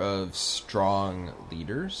number of strong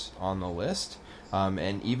leaders on the list,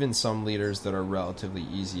 and even some leaders that are relatively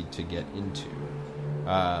easy to get into.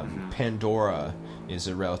 Pandora is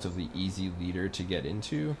a relatively easy leader to get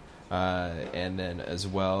into, and then as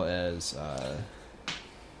well as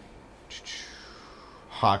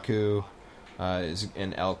Haku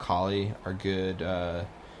and El Kali are good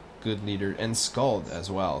leader, and Skald as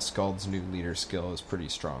well. Skald's new leader skill is pretty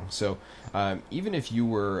strong. So even if you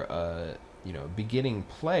were a beginning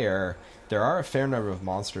player, there are a fair number of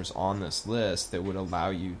monsters on this list that would allow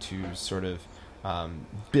you to sort of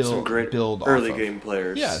build early game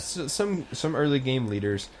players. Yeah, so some early game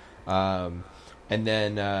leaders, and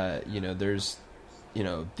then there's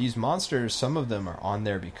these monsters. Some of them are on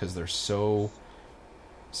there because they're so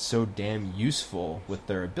damn useful with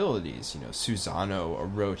their abilities. Susano,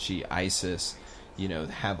 Orochi, Isis.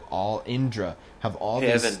 Have all Indra. Have all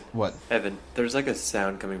this. Evan, what? Evan, there's a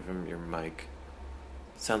sound coming from your mic.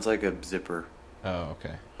 Sounds like a zipper. Oh,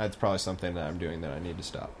 okay. That's probably something that I'm doing that I need to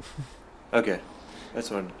stop. Okay, that's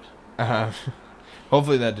one.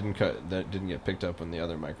 Hopefully that didn't get picked up on the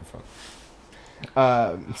other microphone.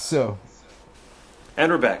 And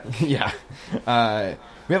we're back. Yeah,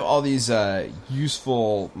 we have all these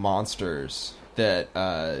useful monsters that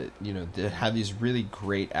that have these really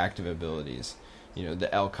great active abilities. the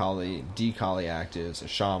El Kali, D Kali actives,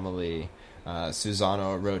 Shamali,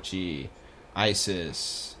 Susano Orochi,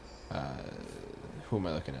 Isis, who am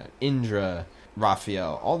I looking at? Indra,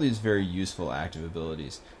 Raphael, all these very useful active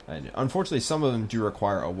abilities. And unfortunately, some of them do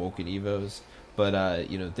require Awoken Evos, but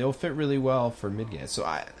they'll fit really well for mid-game. So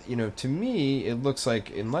to me, it looks like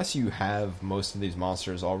unless you have most of these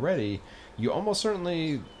monsters already, you almost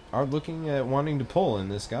certainly are looking at wanting to pull in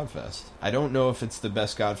this Godfest. I don't know if it's the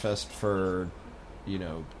best Godfest for,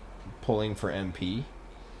 pulling for MP,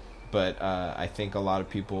 but I think a lot of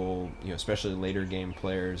people, especially later game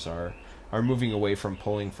players, are moving away from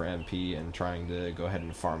pulling for MP and trying to go ahead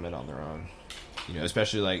and farm it on their own.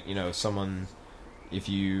 Especially someone, if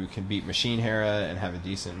you can beat Machine Hera and have a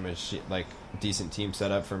decent team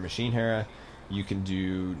set up for Machine Hera, you can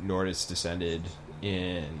do Nordis Descended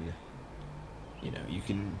in, you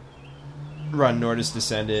can run Nordis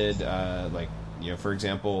Descended, for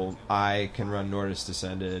example, I can run Nordis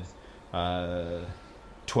Descended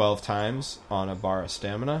 12 times on a bar of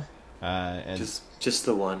stamina. And just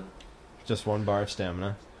the one. Just one bar of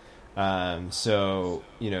stamina. So,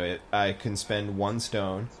 I can spend 1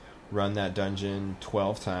 stone, run that dungeon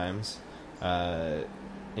 12 times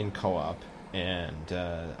in co-op, and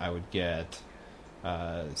I would get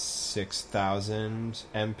 6,000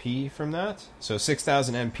 MP from that. So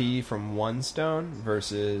 6,000 MP from 1 stone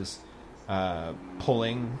versus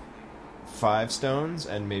pulling 5 stones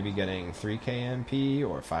and maybe getting 3k MP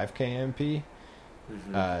or 5k MP.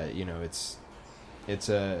 Mm-hmm.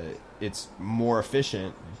 It's more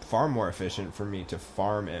efficient, far more efficient for me to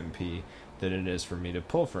farm MP than it is for me to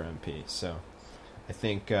pull for MP. So I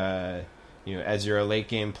think as you're a late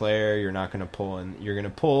game player, you're not going to pull, and you're going to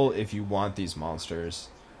pull if you want these monsters.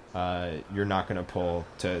 You're not going to pull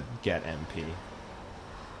to get MP.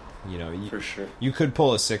 For sure. You could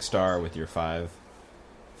pull a 6-star with your 5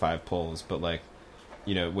 pulls, but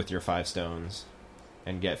with your 5 stones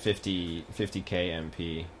and get 50k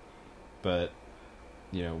MP. But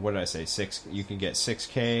what did I say? 6. You can get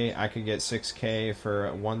 6k. I could get 6k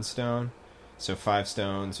for 1 stone. So 5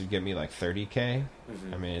 stones would get me 30k.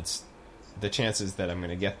 Mm-hmm. I mean, it's the chances that I'm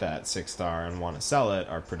going to get that 6-star and want to sell it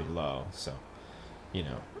are pretty low. So,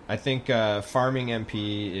 I think farming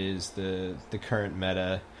MP is the current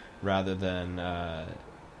meta rather than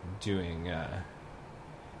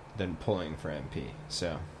than pulling for MP.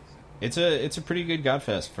 So it's a pretty good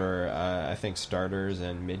Godfest for I think starters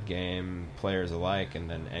and mid game players alike, and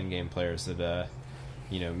then end game players that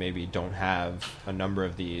maybe don't have a number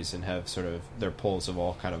of these and have sort of their pulls have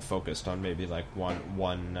all kind of focused on maybe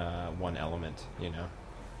one element.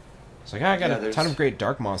 It's I got a ton of great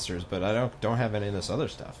dark monsters, but I don't have any of this other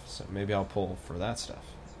stuff, so maybe I'll pull for that stuff.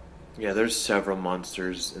 Yeah, there's several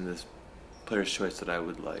monsters in this player's choice that I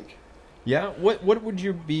would like. Yeah, what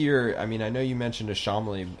would be your? I mean, I know you mentioned a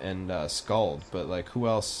Shamali and Skald, but who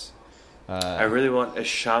else? I really want a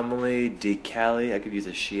Shamali, Decali. I could use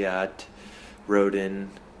a Shiat, Rodin,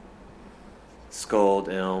 Skald,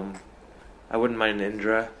 Ilm. I wouldn't mind an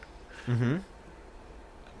Indra. Mm-hmm.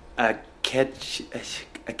 Akechi.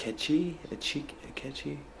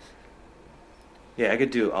 Yeah, I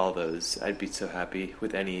could do all those. I'd be so happy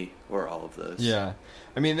with any or all of those. Yeah.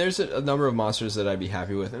 I mean, there's a number of monsters that I'd be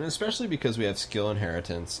happy with, and especially because we have skill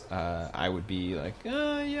inheritance, I would be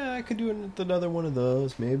yeah, I could do another one of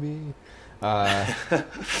those, maybe.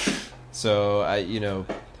 So,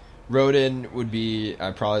 Rodin would be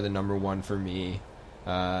probably the number one for me,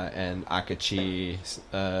 and Akachi,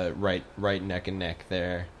 right neck and neck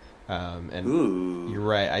there. And Ooh. You're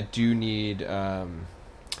right, I do need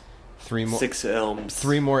 3 more. 6 Ilms.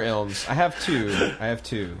 3 more Ilms. I have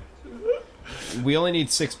 2. We only need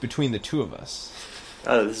 6 between the 2 of us.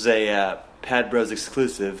 Oh, this is a Pad Bros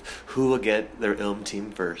exclusive. Who will get their Ilm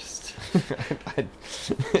team first?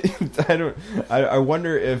 I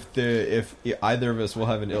wonder if either of us will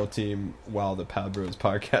have an Ilm team while the Pad Bros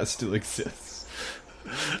podcast still exists.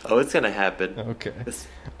 Oh, it's gonna happen. Okay.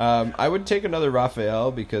 I would take another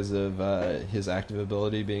Raphael because of his active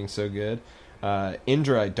ability being so good.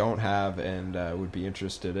 Indra I don't have and would be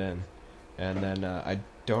interested in, and then I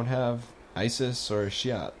don't have Isis or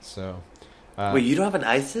Shiat. So wait, you don't have an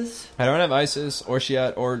Isis? I don't have Isis or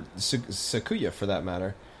Shiat or Sakuya for that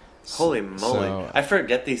matter. Holy moly! I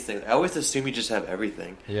forget these things. I always assume you just have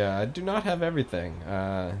everything. Yeah, I do not have everything.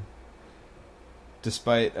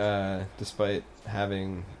 Despite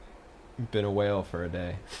having been a whale for a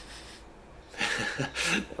day.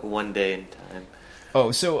 One day in time.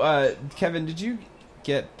 Oh, so Kevin, did you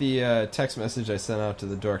get the text message I sent out to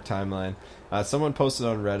the Dork Timeline? Someone posted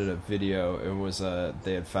on Reddit a video. It was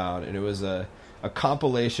they had found, and it was a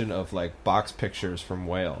compilation of box pictures from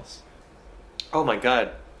whales. Oh my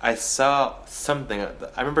god. I saw something.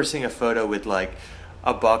 I remember seeing a photo with like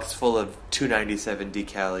a box full of 297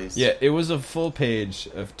 decalies. Yeah, it was a full page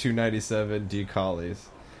of 297 decalies.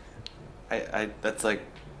 I that's like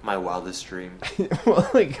my wildest dream. Well,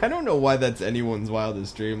 like, I don't know why that's anyone's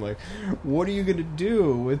wildest dream. Like, what are you gonna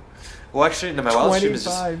do with? Well, actually, no, my wildest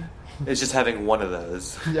dream is just having one of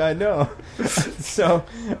those. Yeah, I know. So,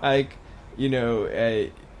 like,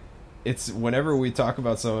 it's whenever we talk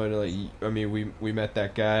about someone, like, I mean, we met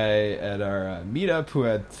that guy at our meetup who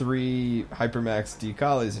had 3 Hypermax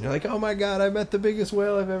decalies, and you're like, oh my god, I met the biggest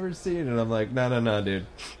whale I've ever seen, and I'm like, no, dude,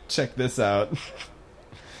 check this out.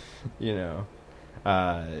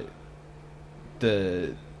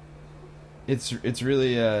 It's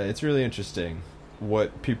really interesting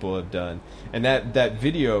what people have done, and that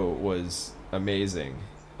video was amazing.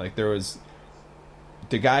 Like, there was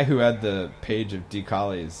the guy who had the page of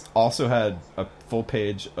decalies also had a full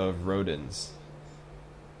page of rodents.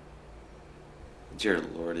 Dear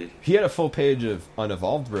lordy. He had a full page of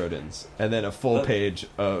unevolved rodents, and then a full page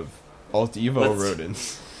of alt evo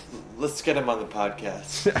rodents. Let's get him on the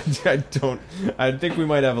podcast. I think we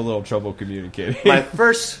might have a little trouble communicating. My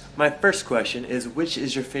first question is, which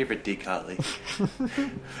is your favorite decali?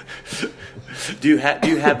 Do you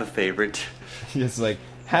have a favorite? It's like,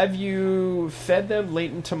 have you fed them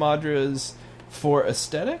latent tomadras for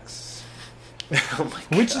aesthetics? Oh my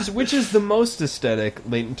god. Which is the most aesthetic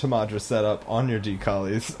latent tomadra setup on your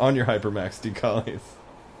decalies, on your Hypermax decalies?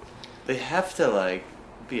 They have to like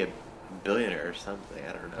be a billionaire or something.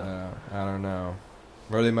 I don't know.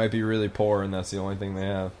 Or they might be really poor and that's the only thing they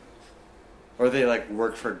have. Or they like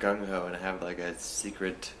work for Gung Ho and have like a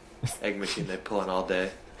secret egg machine they pull on all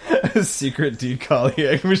day. A secret decali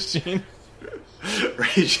egg machine. Where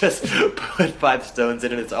you just put 5 stones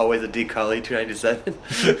in and it's always a decali 297.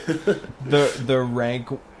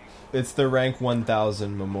 It's the rank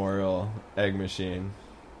 1000 memorial egg machine.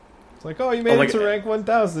 It's like, oh, you made it to rank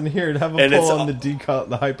 1000. Here, have a pull on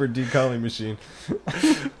the hyper decali machine.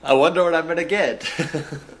 I wonder what I'm gonna get.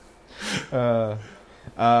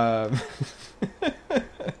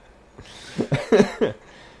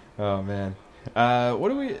 Oh man.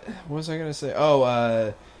 What was I gonna say?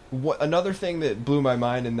 Another thing that blew my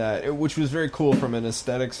mind in that, which was very cool from an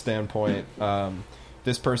aesthetic standpoint,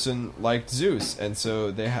 this person liked Zeus, and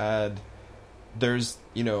so there's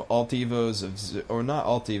alt evos of, or not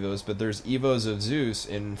alt evos, but there's evos of Zeus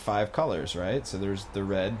in 5 colors, right? So there's the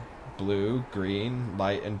red, blue, green,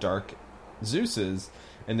 light, and dark Zeuses,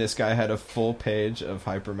 and this guy had a full page of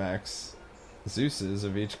Hypermax Zeuses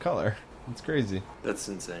of each color. It's crazy. That's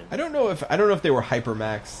insane. I don't know if they were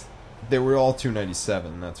Hypermax. They were all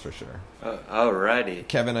 297, that's for sure. Alrighty.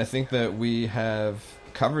 Kevin, I think that we have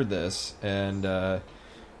covered this and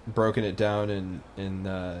broken it down in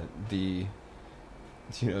the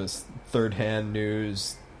third-hand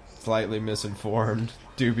news, slightly misinformed,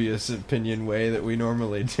 dubious opinion way that we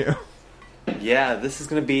normally do. Yeah, this is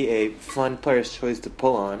going to be a fun player's choice to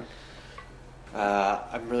pull on.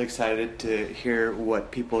 I'm really excited to hear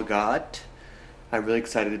what people got. I'm really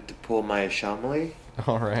excited to pull my Shamli.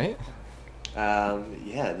 All right.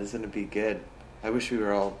 Yeah, this is going to be good. I wish we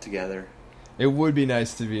were all together. It would be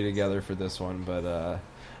nice to be together for this one, but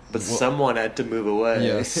someone had to move away.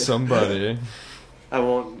 Yeah, somebody. I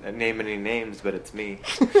won't name any names, but it's me.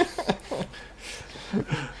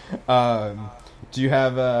 Do you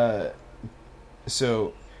have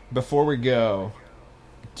so before we go,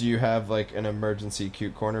 do you have like an emergency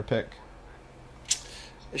cute corner pick?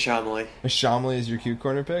 A Shamli. A Shamli is your cute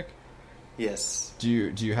corner pick? Yes. Do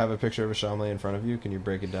you have a picture of a Shamli in front of you? Can you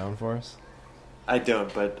break it down for us? I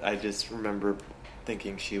don't, but I just remember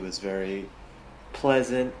thinking she was very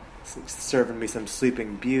pleasant, serving me some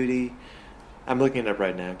Sleeping Beauty. I'm looking it up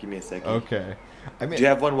right now. Give me a second. Okay. I mean, do you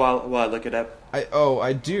have one while I look it up?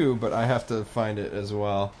 I do, but I have to find it as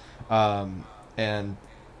well. And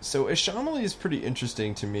so Shamli is pretty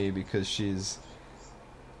interesting to me because she's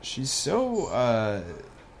so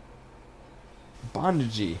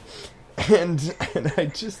bondagey. And I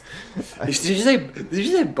just... Did you say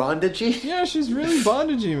bondagey? Yeah, she's really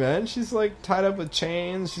bondagey, man. She's like tied up with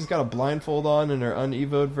chains. She's got a blindfold on in her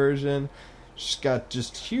unevoed version. She's got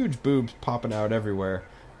just huge boobs popping out everywhere.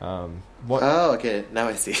 Oh, okay. Now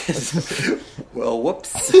I see. Well,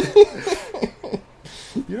 whoops.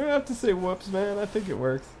 You don't have to say whoops, man. I think it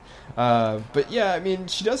works. But yeah, I mean,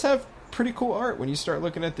 she does have pretty cool art when you start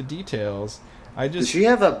looking at the details. Does she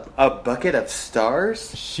have a bucket of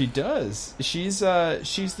stars? She does. She's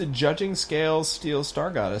the judging scales steel star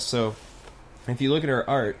goddess. So if you look at her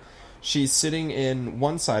art, she's sitting in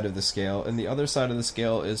one side of the scale, and the other side of the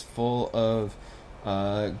scale is full of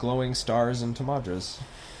glowing stars and tamadras.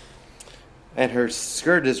 And her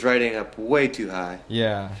skirt is riding up way too high.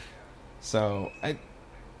 Yeah. So,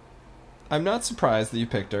 I'm not surprised that you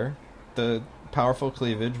picked her. The powerful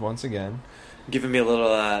cleavage, once again. Giving me a little,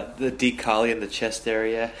 the decollie in the chest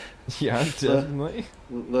area. Yeah, definitely.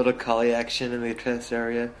 Little collie action in the chest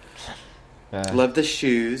area. Love the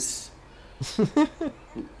shoes.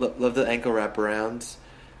 Love the ankle wraparounds.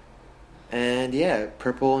 And yeah,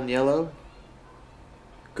 purple and yellow.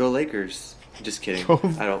 Go Lakers. Just kidding. Go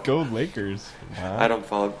Lakers. Wow. I don't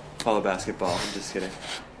follow basketball. I'm just kidding.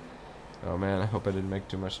 Oh man, I hope I didn't make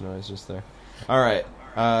too much noise just there. Alright,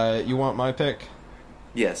 you want my pick?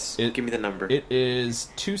 Yes, give me the number. It is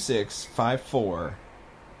 2654.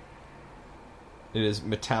 It is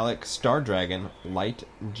Metallic Star Dragon Light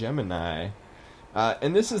Gemini.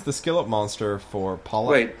 And this is the skill-up monster for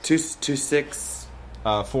Paula. Wait, 26?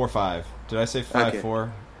 4-5. Did I say 5-4?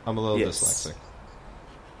 Okay. I'm a little dyslexic.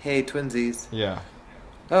 Hey, twinsies. Yeah.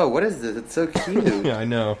 Oh, what is this? It's so cute. Yeah, I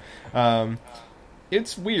know.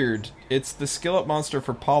 It's weird. It's the skill-up monster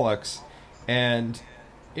for Pollux, and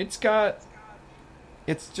it's just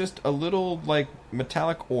a little, like,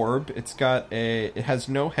 metallic orb. It has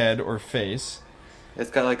no head or face. It's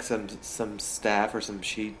got, like, some staff or some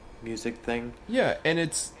sheet music thing. Yeah, and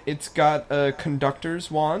it's got a conductor's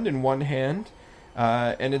wand in one hand,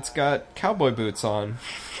 and it's got cowboy boots on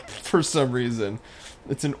for some reason.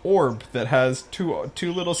 It's an orb that has two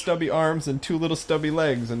little stubby arms and two little stubby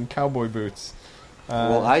legs and cowboy boots.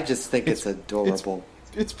 Well, I just think it's adorable.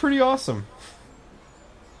 It's pretty awesome.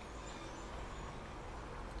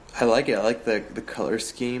 I like it. I like the color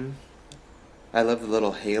scheme. I love the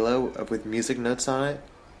little halo with music notes on it.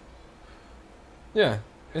 Yeah,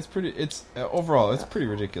 overall, it's pretty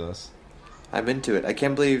ridiculous. I'm into it. I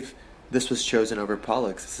can't believe this was chosen over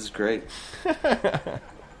Pollux. This is great.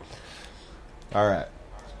 All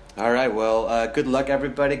right. Well, good luck,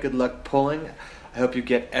 everybody. Good luck pulling. I hope you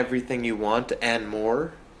get everything you want and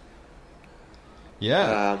more.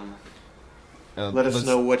 Yeah. Let us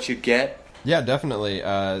know what you get. Yeah, definitely.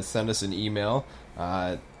 Send us an email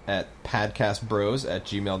at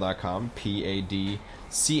padcastbros@gmail.com.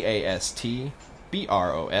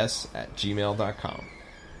 padcastbros@gmail.com.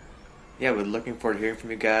 Yeah, we're looking forward to hearing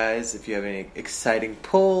from you guys. If you have any exciting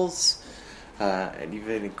pulls, and if you have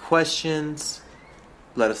any questions,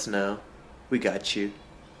 let us know. We got you.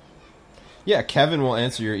 Yeah, Kevin will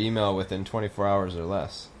answer your email within 24 hours or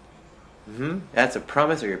less. Mm-hmm. That's a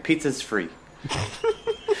promise, or your pizza's free.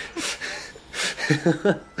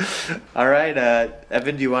 All right,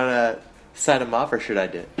 Evan, do you want to sign him off, or should I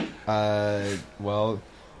do it? Well,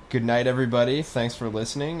 good night, everybody. Thanks for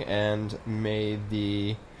listening, and may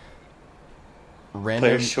the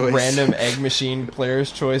random egg machine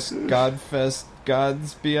Player's Choice Godfest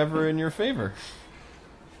gods be ever in your favor.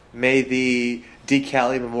 May the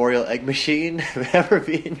Decali Memorial Egg Machine ever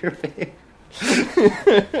be in your favor.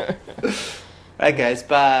 Alright, guys,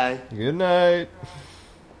 bye. Good night.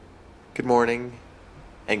 Good morning,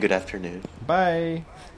 and good afternoon. Bye.